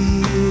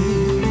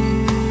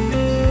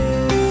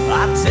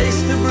 I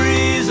taste the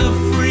breeze of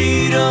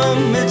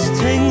freedom, it's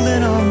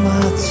tingling on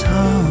my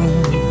tongue.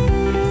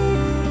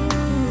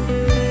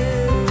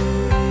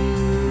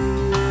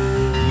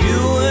 You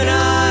and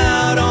I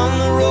out on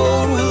the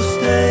road will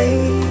stay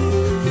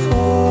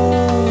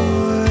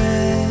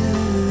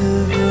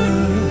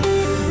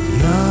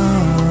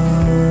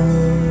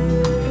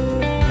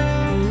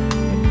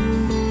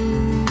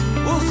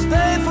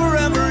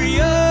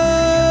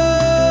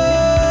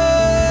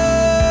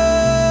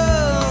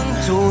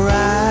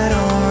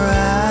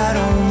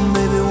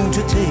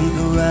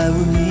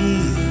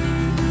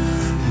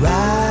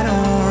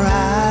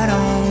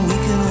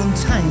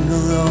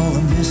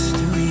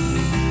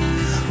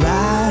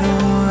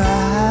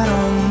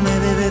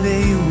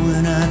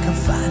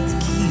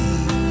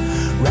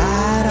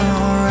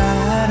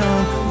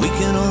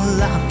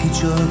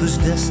each other's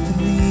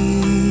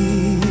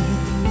destiny.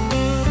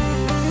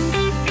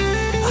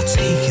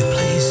 take you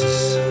places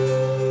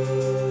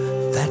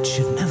that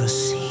you've never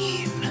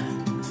seen.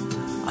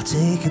 I'll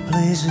take you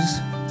places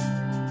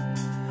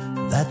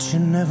that you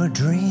never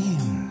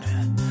dreamed.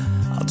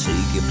 I'll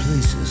take you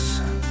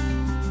places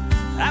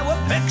that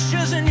were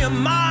pictures in your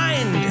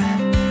mind.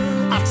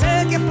 I'll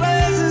take you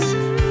places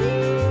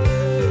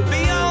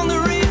beyond the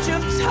reach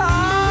of time.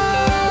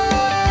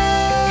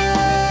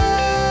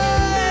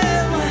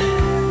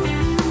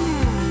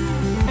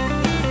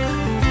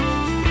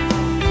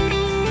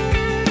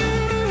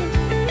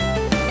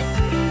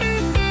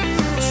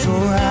 So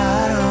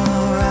ride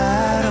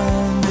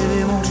on,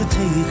 baby, won't you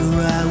take a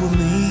ride with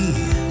me?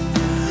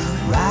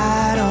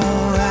 Ride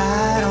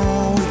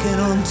on, we can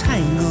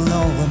untangle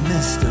all the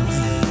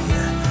mystery.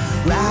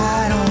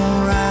 Ride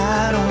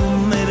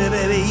on, maybe,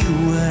 baby, you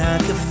and I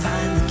can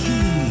find the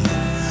key.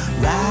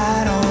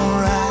 Ride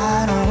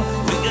on,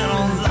 we can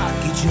unlock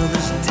each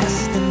other's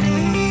destiny.